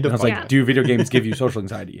don't. And I was like, do video games give you social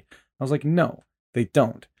anxiety? I was like, no, they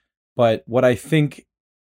don't. But what I think,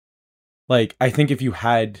 like, I think if you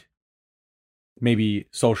had maybe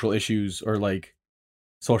social issues or like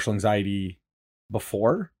social anxiety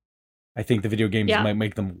before, I think the video games might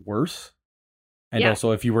make them worse. And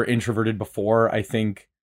also, if you were introverted before, I think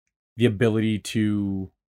the ability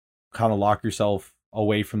to kind of lock yourself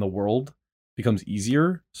away from the world becomes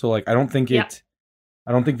easier. So like, I don't think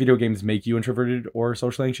video games make you introverted or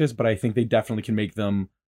socially anxious, but I think they definitely can make them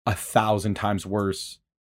 1,000 times worse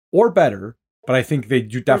or better. But I think they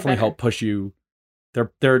do definitely help push you.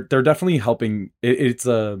 They're definitely helping. It's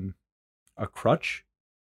a crutch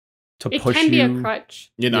to push you. It can be a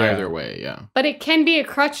crutch in either way, yeah. But it can be a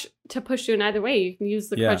crutch to push you in either way. You can use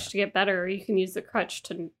the crutch to get better, or you can use the crutch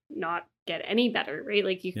to not get any better, right?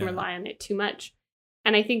 Like you can rely on it too much.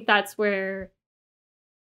 And I think that's where,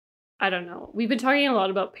 I don't know. We've been talking a lot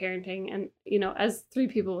about parenting, and, you know, as 3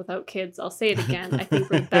 people without kids, I'll say it again. I think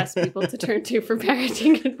we're the best people to turn to for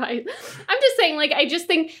parenting advice. I'm just saying, like, I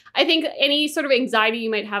think any sort of anxiety you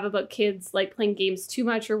might have about kids, like playing games too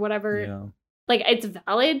much or whatever, like, it's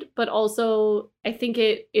valid, but also I think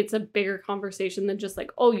it's a bigger conversation than just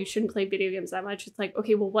like, oh, you shouldn't play video games that much. It's like,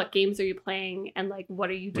 okay, well, what games are you playing, and like, what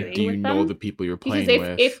are you doing with them? Do you know the people you're playing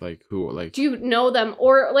with? Like, who? Like, do you know them,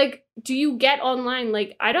 or like, do you get online?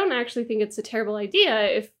 Like, I don't actually think it's a terrible idea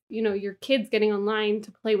if, you know, your kid's getting online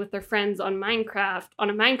to play with their friends on Minecraft, on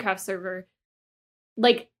a Minecraft server.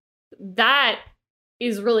 Like, that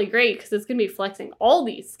is really great because it's going to be flexing all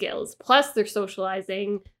these skills. Plus, they're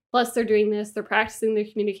socializing. Plus, they're doing this. They're practicing their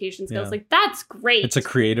communication skills. Yeah. Like, that's great. It's a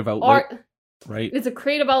creative outlet, right? It's a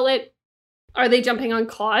creative outlet. Are they jumping on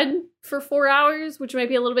COD for 4 hours, which might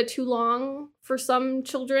be a little bit too long for some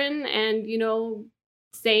children, and, you know,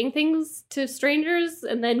 saying things to strangers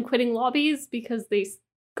and then quitting lobbies because they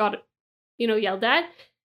got, you know, yelled at?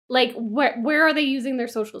 Like, where are they using their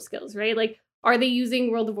social skills, right? Like, are they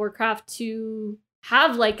using World of Warcraft to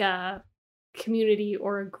have, like, a community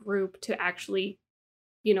or a group to actually,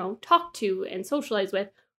 you know, talk to and socialize with?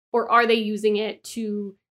 Or are they using it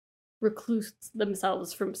to recluse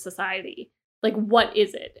themselves from society? Like, what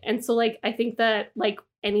is it? And so, like, I think that, like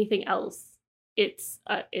anything else, it's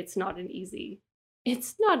not an easy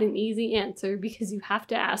answer, because you have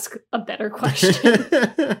to ask a better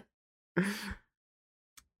question.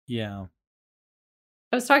 Yeah.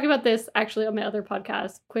 I was talking about this actually on my other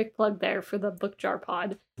podcast. Quick plug there for the Book Jar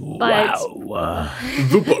Pod. Wow.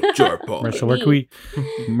 The Book Jar Pod.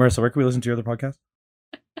 Marissa, where can we listen to your other podcast?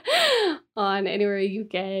 On anywhere you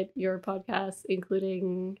get your podcasts,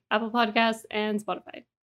 including Apple Podcasts and Spotify.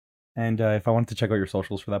 And if I wanted to check out your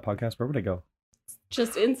socials for that podcast, where would I go?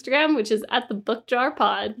 Just Instagram, which is at the Book Jar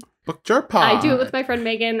Pod. Book Jar Pod. I do it with my friend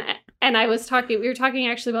Megan, and we were talking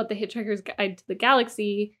actually about the Hitchhiker's Guide to the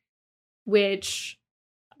Galaxy, which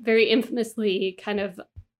very infamously kind of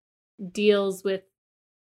deals with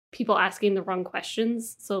people asking the wrong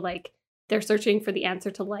questions. So, like, they're searching for the answer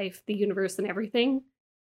to life, the universe, and everything.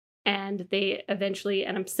 And they eventually,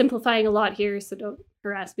 and I'm simplifying a lot here, so don't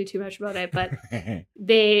harass me too much about it, but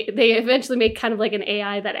they eventually make kind of like an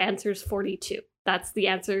AI that answers 42. That's the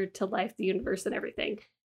answer to life, the universe, and everything.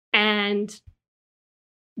 And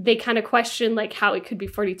they kind of question, like, how it could be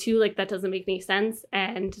 42. Like, that doesn't make any sense.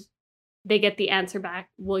 And they get the answer back.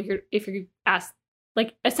 Well, if you ask,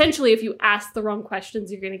 like, essentially, if you ask the wrong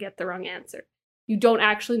questions, you're going to get the wrong answer. You don't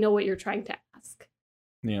actually know what you're trying to ask.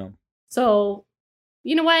 Yeah. So,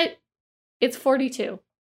 you know what? It's 42.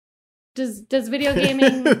 Does video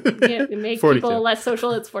gaming make 42. People less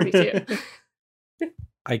social? It's 42.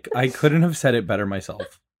 I couldn't have said it better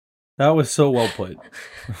myself. That was so well put.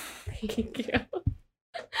 Thank you.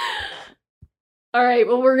 All right,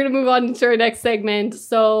 well, we're going to move on to our next segment.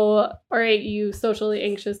 So, all right, you socially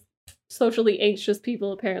anxious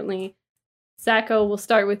people, apparently. Sacco, we'll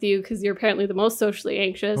start with you because you're apparently the most socially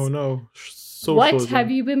anxious. Oh, no. Socialism. What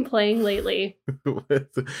have you been playing lately?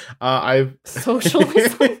 I've...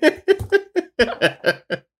 Socialism?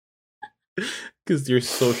 Because you're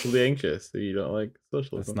socially anxious, so you don't like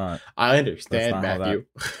socialism. That's not. I understand, Matthew.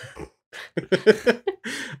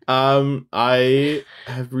 I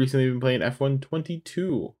have recently been playing F1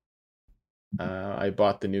 22. I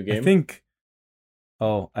bought the new game. I think.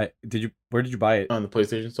 Oh, did you? Where did you buy it? On the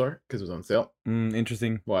PlayStation Store because it was on sale.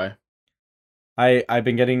 Interesting. Why? I've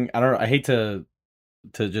been getting. I don't know. I hate to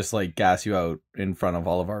just like gas you out in front of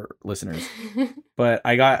all of our listeners, but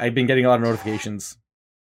I've been getting a lot of notifications.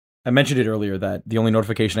 I mentioned it earlier that the only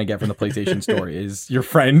notification I get from the PlayStation Store is your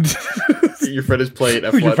friend. Your friend is playing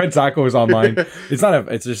F1. Your friend Sacco is online.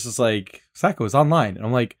 It's just like Sacco is online, and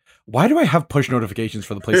I'm like, why do I have push notifications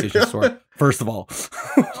for the PlayStation Store? First of all,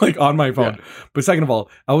 like on my phone, but second of all,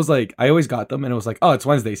 I was like, I always got them, and it was like, oh, it's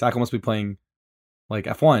Wednesday. Sacco must be playing like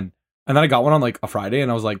F1, and then I got one on like a Friday,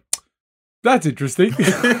 and I was like, that's interesting.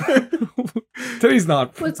 Today's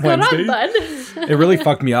not What's Wednesday. going on, bud? It really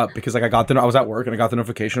fucked me up because like I was at work and I got the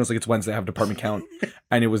notification. I was like, it's Wednesday. I have department count,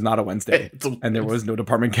 and it was not a Wednesday, and there was no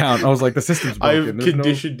department count. I was like, the system's broken. I've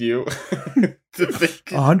conditioned you to think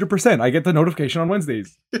 100%. I get the notification on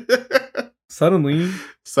Wednesdays. Suddenly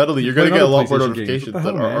you're gonna get a lot more PlayStation notifications games.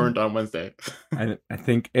 that Man? aren't on Wednesday. And I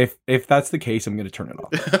think if that's the case, I'm gonna turn it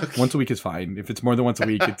off. Okay. Once a week is fine. If it's more than once a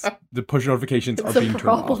week, it's the push notifications are It's a being turned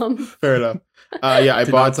off. problem. Fair enough. Yeah, I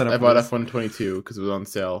Did bought not sign up for this. F1 22 because it was on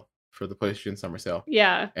sale for the PlayStation Summer Sale,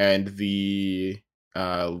 Yeah. and the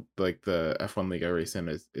like the F1 league I race in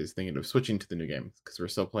is thinking of switching to the new game because we're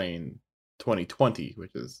still playing 2020,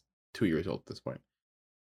 which is 2 years old at this point.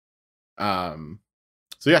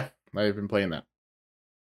 So yeah, I've been playing that.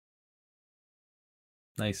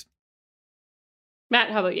 Nice.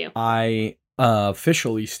 Matt, how about you? I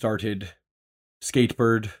officially started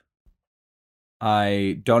Skatebird.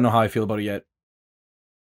 I don't know how I feel about it yet.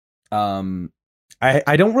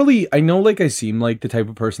 I don't really. I know like I seem like the type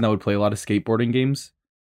of person that would play a lot of skateboarding games,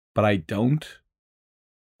 but I don't.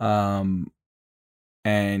 And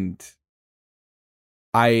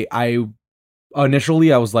I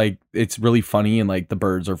initially I was like, it's really funny and like the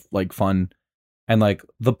birds are like fun, and like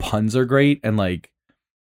the puns are great, and like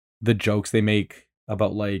the jokes they make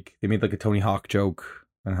about like they made like a Tony Hawk joke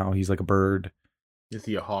and how he's like a bird. Is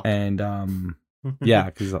he a hawk? And yeah,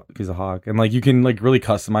 because he's a hawk, and like you can like really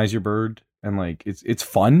customize your bird, and like it's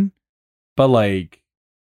fun, but like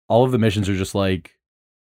all of the missions are just like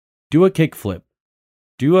do a kickflip,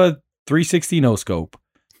 do a 360 no scope,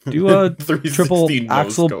 do a triple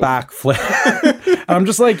axle backflip. And I'm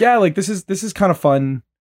just like, yeah, like this is kind of fun,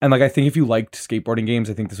 and like I think if you liked skateboarding games,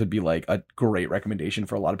 I think this would be like a great recommendation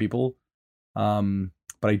for a lot of people. But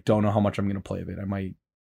I don't know how much I'm gonna play of it. I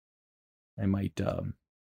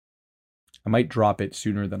might drop it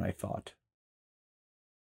sooner than I thought.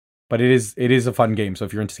 But it is a fun game, so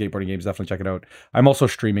if you're into skateboarding games, definitely check it out. I'm also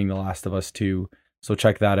streaming The Last of Us 2, so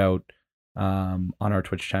check that out on our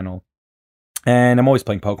Twitch channel. And I'm always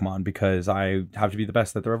playing Pokemon because I have to be the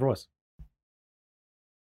best that there ever was.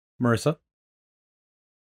 Marissa?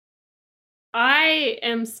 I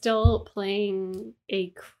am still playing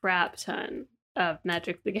a crap ton of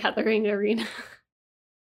Magic the Gathering Arena.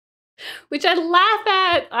 Which I laugh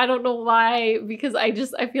at. I don't know why, because I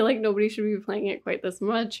feel like nobody should be playing it quite this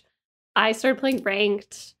much. I started playing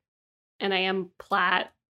ranked, and I am platinum.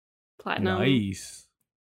 Nice.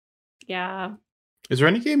 Yeah. Is there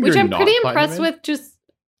any game Which you're I'm not pretty platinum impressed in? with.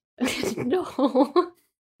 Just no.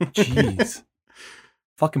 Jeez.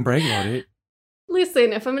 Fucking brag about it.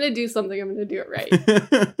 Listen, if I'm gonna do something, I'm gonna do it right.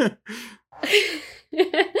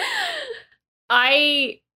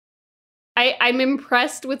 I'm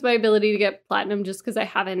impressed with my ability to get platinum just because I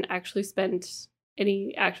haven't actually spent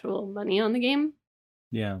any actual money on the game.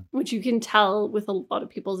 Yeah. Which you can tell with a lot of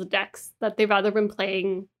people's decks that they've either been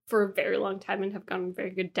playing for a very long time and have gotten very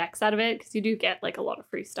good decks out of it, because you do get like a lot of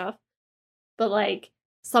free stuff. But like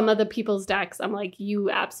some of the people's decks, I'm like,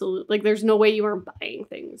 you absolutely, like there's no way you aren't buying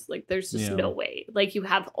things. Like there's just no way. Like you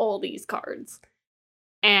have all these cards.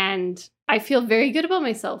 And I feel very good about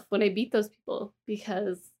myself when I beat those people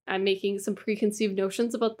because I'm making some preconceived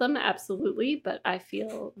notions about them, absolutely, but I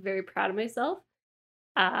feel very proud of myself.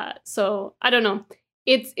 So I don't know.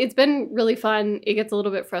 It's been really fun. It gets a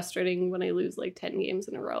little bit frustrating when I lose like 10 games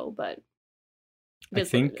in a row, but I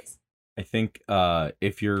think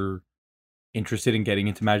if you're interested in getting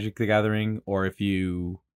into Magic the Gathering, or if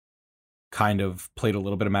you kind of played a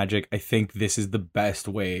little bit of Magic, I think this is the best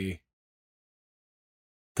way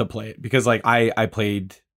to play it, because like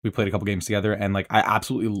we played a couple games together, and like I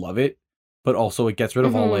absolutely love it, but also it gets rid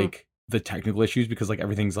of all like the technical issues, because like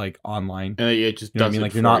everything's like online. And it just does. I mean,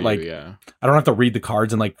 like you're not like I don't have to read the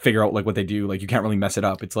cards and like figure out like what they do. Like you can't really mess it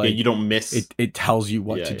up. It's like you don't miss it. It tells you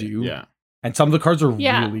what to do. Yeah. And some of the cards are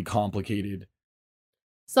really complicated.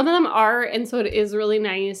 Some of them are, and so it is really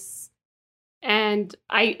nice And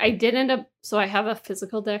I did end up, so I have a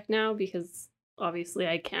physical deck now because obviously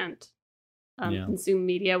I can't consume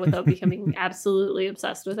media without becoming absolutely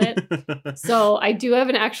obsessed with it. So I do have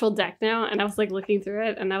an actual deck now, and I was like looking through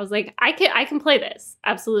it, and I was like, I can play this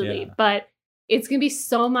absolutely, but it's gonna be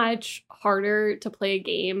so much harder to play a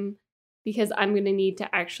game because I'm gonna need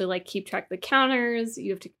to actually like keep track of the counters.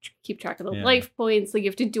 You have to keep track of the life points. Like you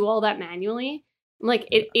have to do all that manually. And, like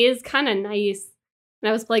it is kind of nice. And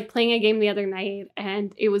I was like playing a game the other night,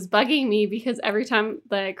 and it was bugging me because every time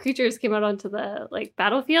the creatures came out onto the like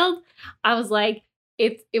battlefield, I was like,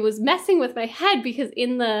 it was messing with my head because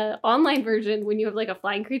in the online version, when you have like a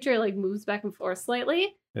flying creature, it like moves back and forth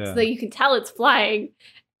slightly so that you can tell it's flying.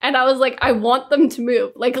 And I was like, I want them to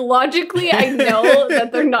move. Like, logically, I know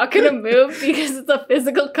that they're not going to move because it's a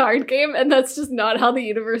physical card game, and that's just not how the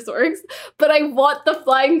universe works. But I want the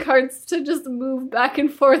flying cards to just move back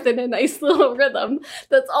and forth in a nice little rhythm.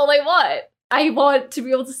 That's all I want. I want to be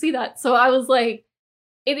able to see that. So I was like,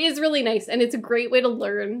 it is really nice, and it's a great way to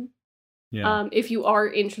learn if you are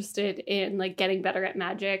interested in, like, getting better at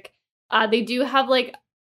Magic. They do have, like,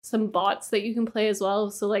 some bots that you can play as well.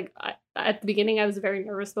 So, like, at the beginning, I was very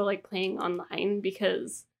nervous about like playing online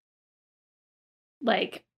because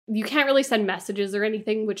like you can't really send messages or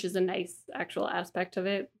anything, which is a nice actual aspect of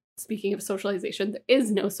it. Speaking of socialization, there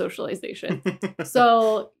is no socialization.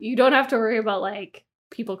 So you don't have to worry about like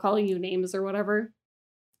people calling you names or whatever.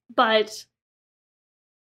 But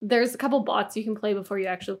there's a couple bots you can play before you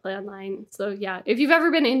actually play online. So yeah, if you've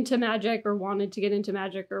ever been into Magic or wanted to get into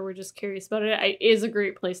Magic or were just curious about it, it is a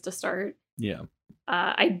great place to start. Yeah.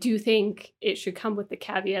 I do think it should come with the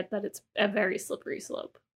caveat that it's a very slippery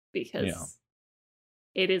slope because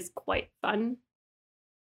it is quite fun.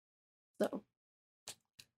 So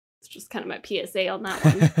it's just kind of my PSA on that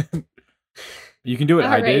one. You can do what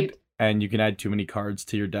I did, and you can add too many cards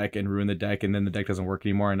to your deck and ruin the deck, and then the deck doesn't work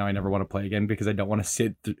anymore, and now I never want to play again because I don't want to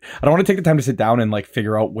I don't want to take the time to sit down and like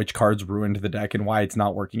figure out which cards ruined the deck and why it's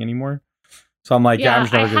not working anymore. So I'm like,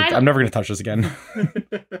 I'm never gonna touch this again.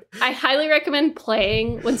 I highly recommend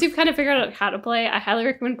playing. Once you've kind of figured out how to play, I highly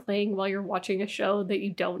recommend playing while you're watching a show that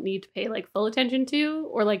you don't need to pay like full attention to,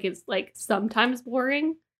 or like it's like sometimes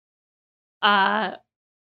boring. Or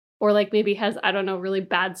like maybe has, I don't know, really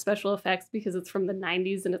bad special effects because it's from the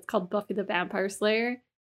 90s and it's called Buffy the Vampire Slayer.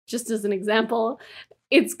 Just as an example,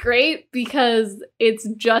 it's great because it's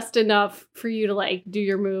just enough for you to like do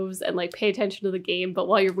your moves and like pay attention to the game, but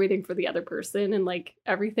while you're waiting for the other person and like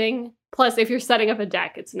everything. Plus, if you're setting up a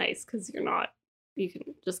deck, it's nice because you can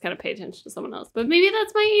just kind of pay attention to someone else. But maybe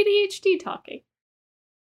that's my ADHD talking.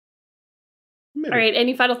 Maybe. All right,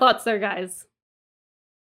 any final thoughts there, guys?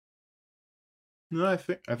 No, I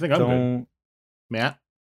think I'm good. Matt?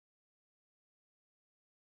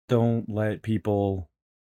 Don't let people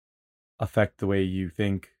affect the way you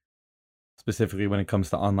think, specifically when it comes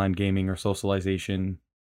to online gaming or socialization.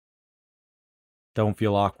 Don't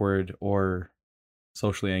feel awkward or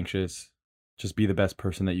socially anxious. Just be the best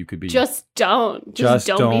person that you could be. Just don't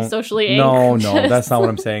be socially anxious. No, that's not what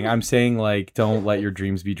I'm saying. I'm saying like, don't let your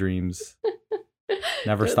dreams be dreams.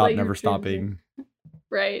 Never stop, never stopping.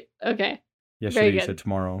 Right. Okay. Yesterday you said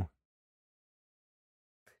tomorrow.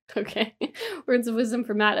 Okay. Words of wisdom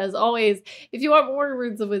for Matt, as always. If you want more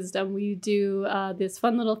words of wisdom, we do this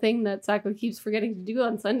fun little thing that Sacco keeps forgetting to do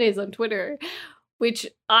on Sundays on Twitter, which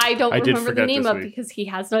I don't remember the name of because he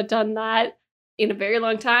has not done that in a very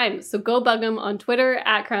long time. So go bug him on Twitter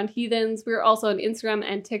at Crowned Heathens. We're also on Instagram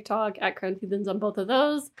and TikTok at Crowned Heathens on both of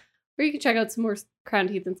those, where you can check out some more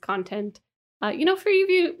Crowned Heathens content, for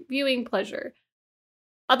your viewing pleasure.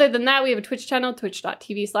 Other than that, we have a Twitch channel,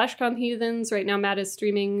 twitch.tv/CrownedHeathens. Right now, Matt is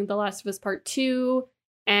streaming The Last of Us Part 2,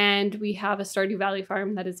 and we have a Stardew Valley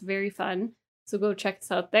farm that is very fun. So go check us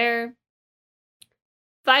out there.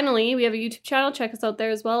 Finally, we have a YouTube channel. Check us out there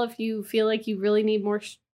as well if you feel like you really need more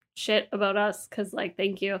shit about us, because,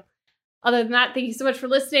 thank you. Other than that, thank you so much for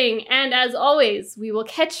listening. And as always, we will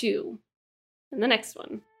catch you in the next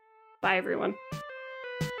one. Bye, everyone.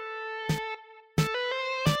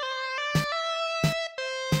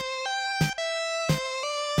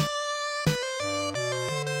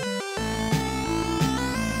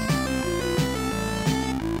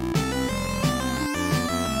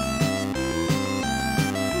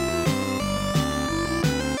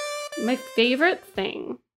 My favorite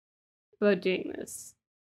thing about doing this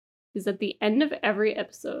is at the end of every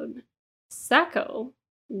episode, Sacco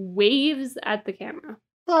waves at the camera.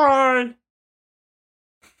 Bye.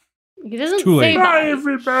 He doesn't say bye,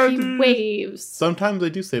 everybody. He waves. Sometimes I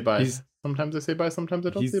do say bye. Sometimes I say bye. Sometimes I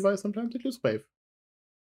don't say bye. Sometimes I just wave.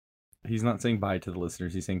 He's not saying bye to the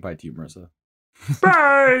listeners. He's saying bye to you, Marissa.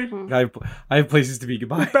 Bye. I have places to be.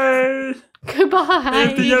 Goodbye. Bye. Goodbye. I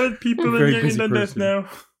have to yell at people I'm a very in busy the net person. now.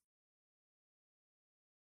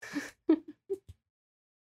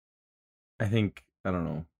 I think, I don't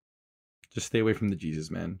know. Just stay away from the Jesus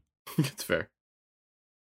man. It's fair.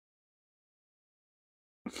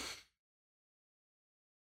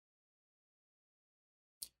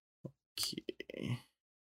 Okay.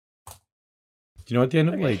 Do you know at the end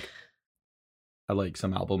of Okay. like, I like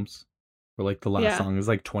some albums where like the last song is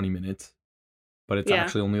like 20 minutes, but it's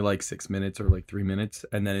actually only like 6 minutes or like 3 minutes,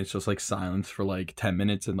 and then it's just like silence for like 10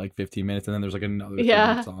 minutes and like 15 minutes, and then there's like another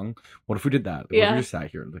 3-minute song. What if we did that? What if we just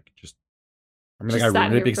sat here, like just? I mean, like Just I sat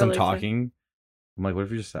ruined here it because for, I'm like, talking. I'm like, what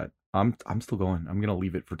if we just sat? I'm still going. I'm gonna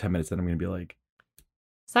leave it for 10 minutes, then I'm gonna be like,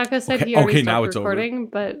 Saka said Okay, he already okay, stopped now it's over. recording,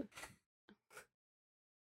 but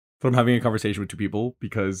I'm having a conversation with two people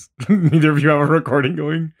because neither of you have a recording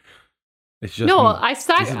going. It's just no, me. I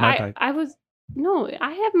sat. This is my type. I was no,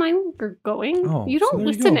 I have mine going. Oh, You so don't there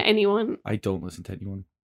you listen go. to anyone. I don't listen to anyone.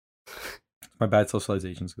 It's my bad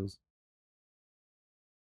socialization skills.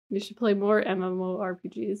 You should play more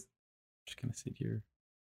MMORPGs. Just gonna sit here.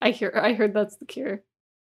 I heard that's the cure.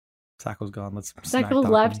 Sacco's gone. Let's smack Sacco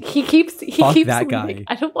talk left. him. He keeps Fuck leaving. that guy.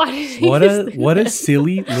 I don't want to. What a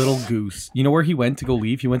silly little goose. You know where he went to go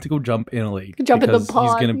leave? He went to go jump in a lake. Jump in the because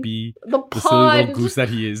he's gonna pond. be the the silly little pond. goose that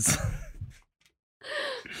he is.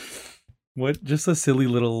 What? Just a silly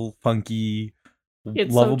little funky,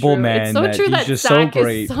 It's lovable so true. man. It's so true he's that just Zach so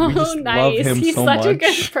great. is so we just nice. love him He's so such much. a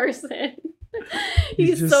good person.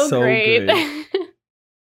 He's just so great.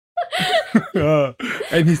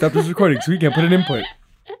 And he stopped his recording, so he can't put an input.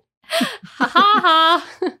 Ha ha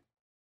ha.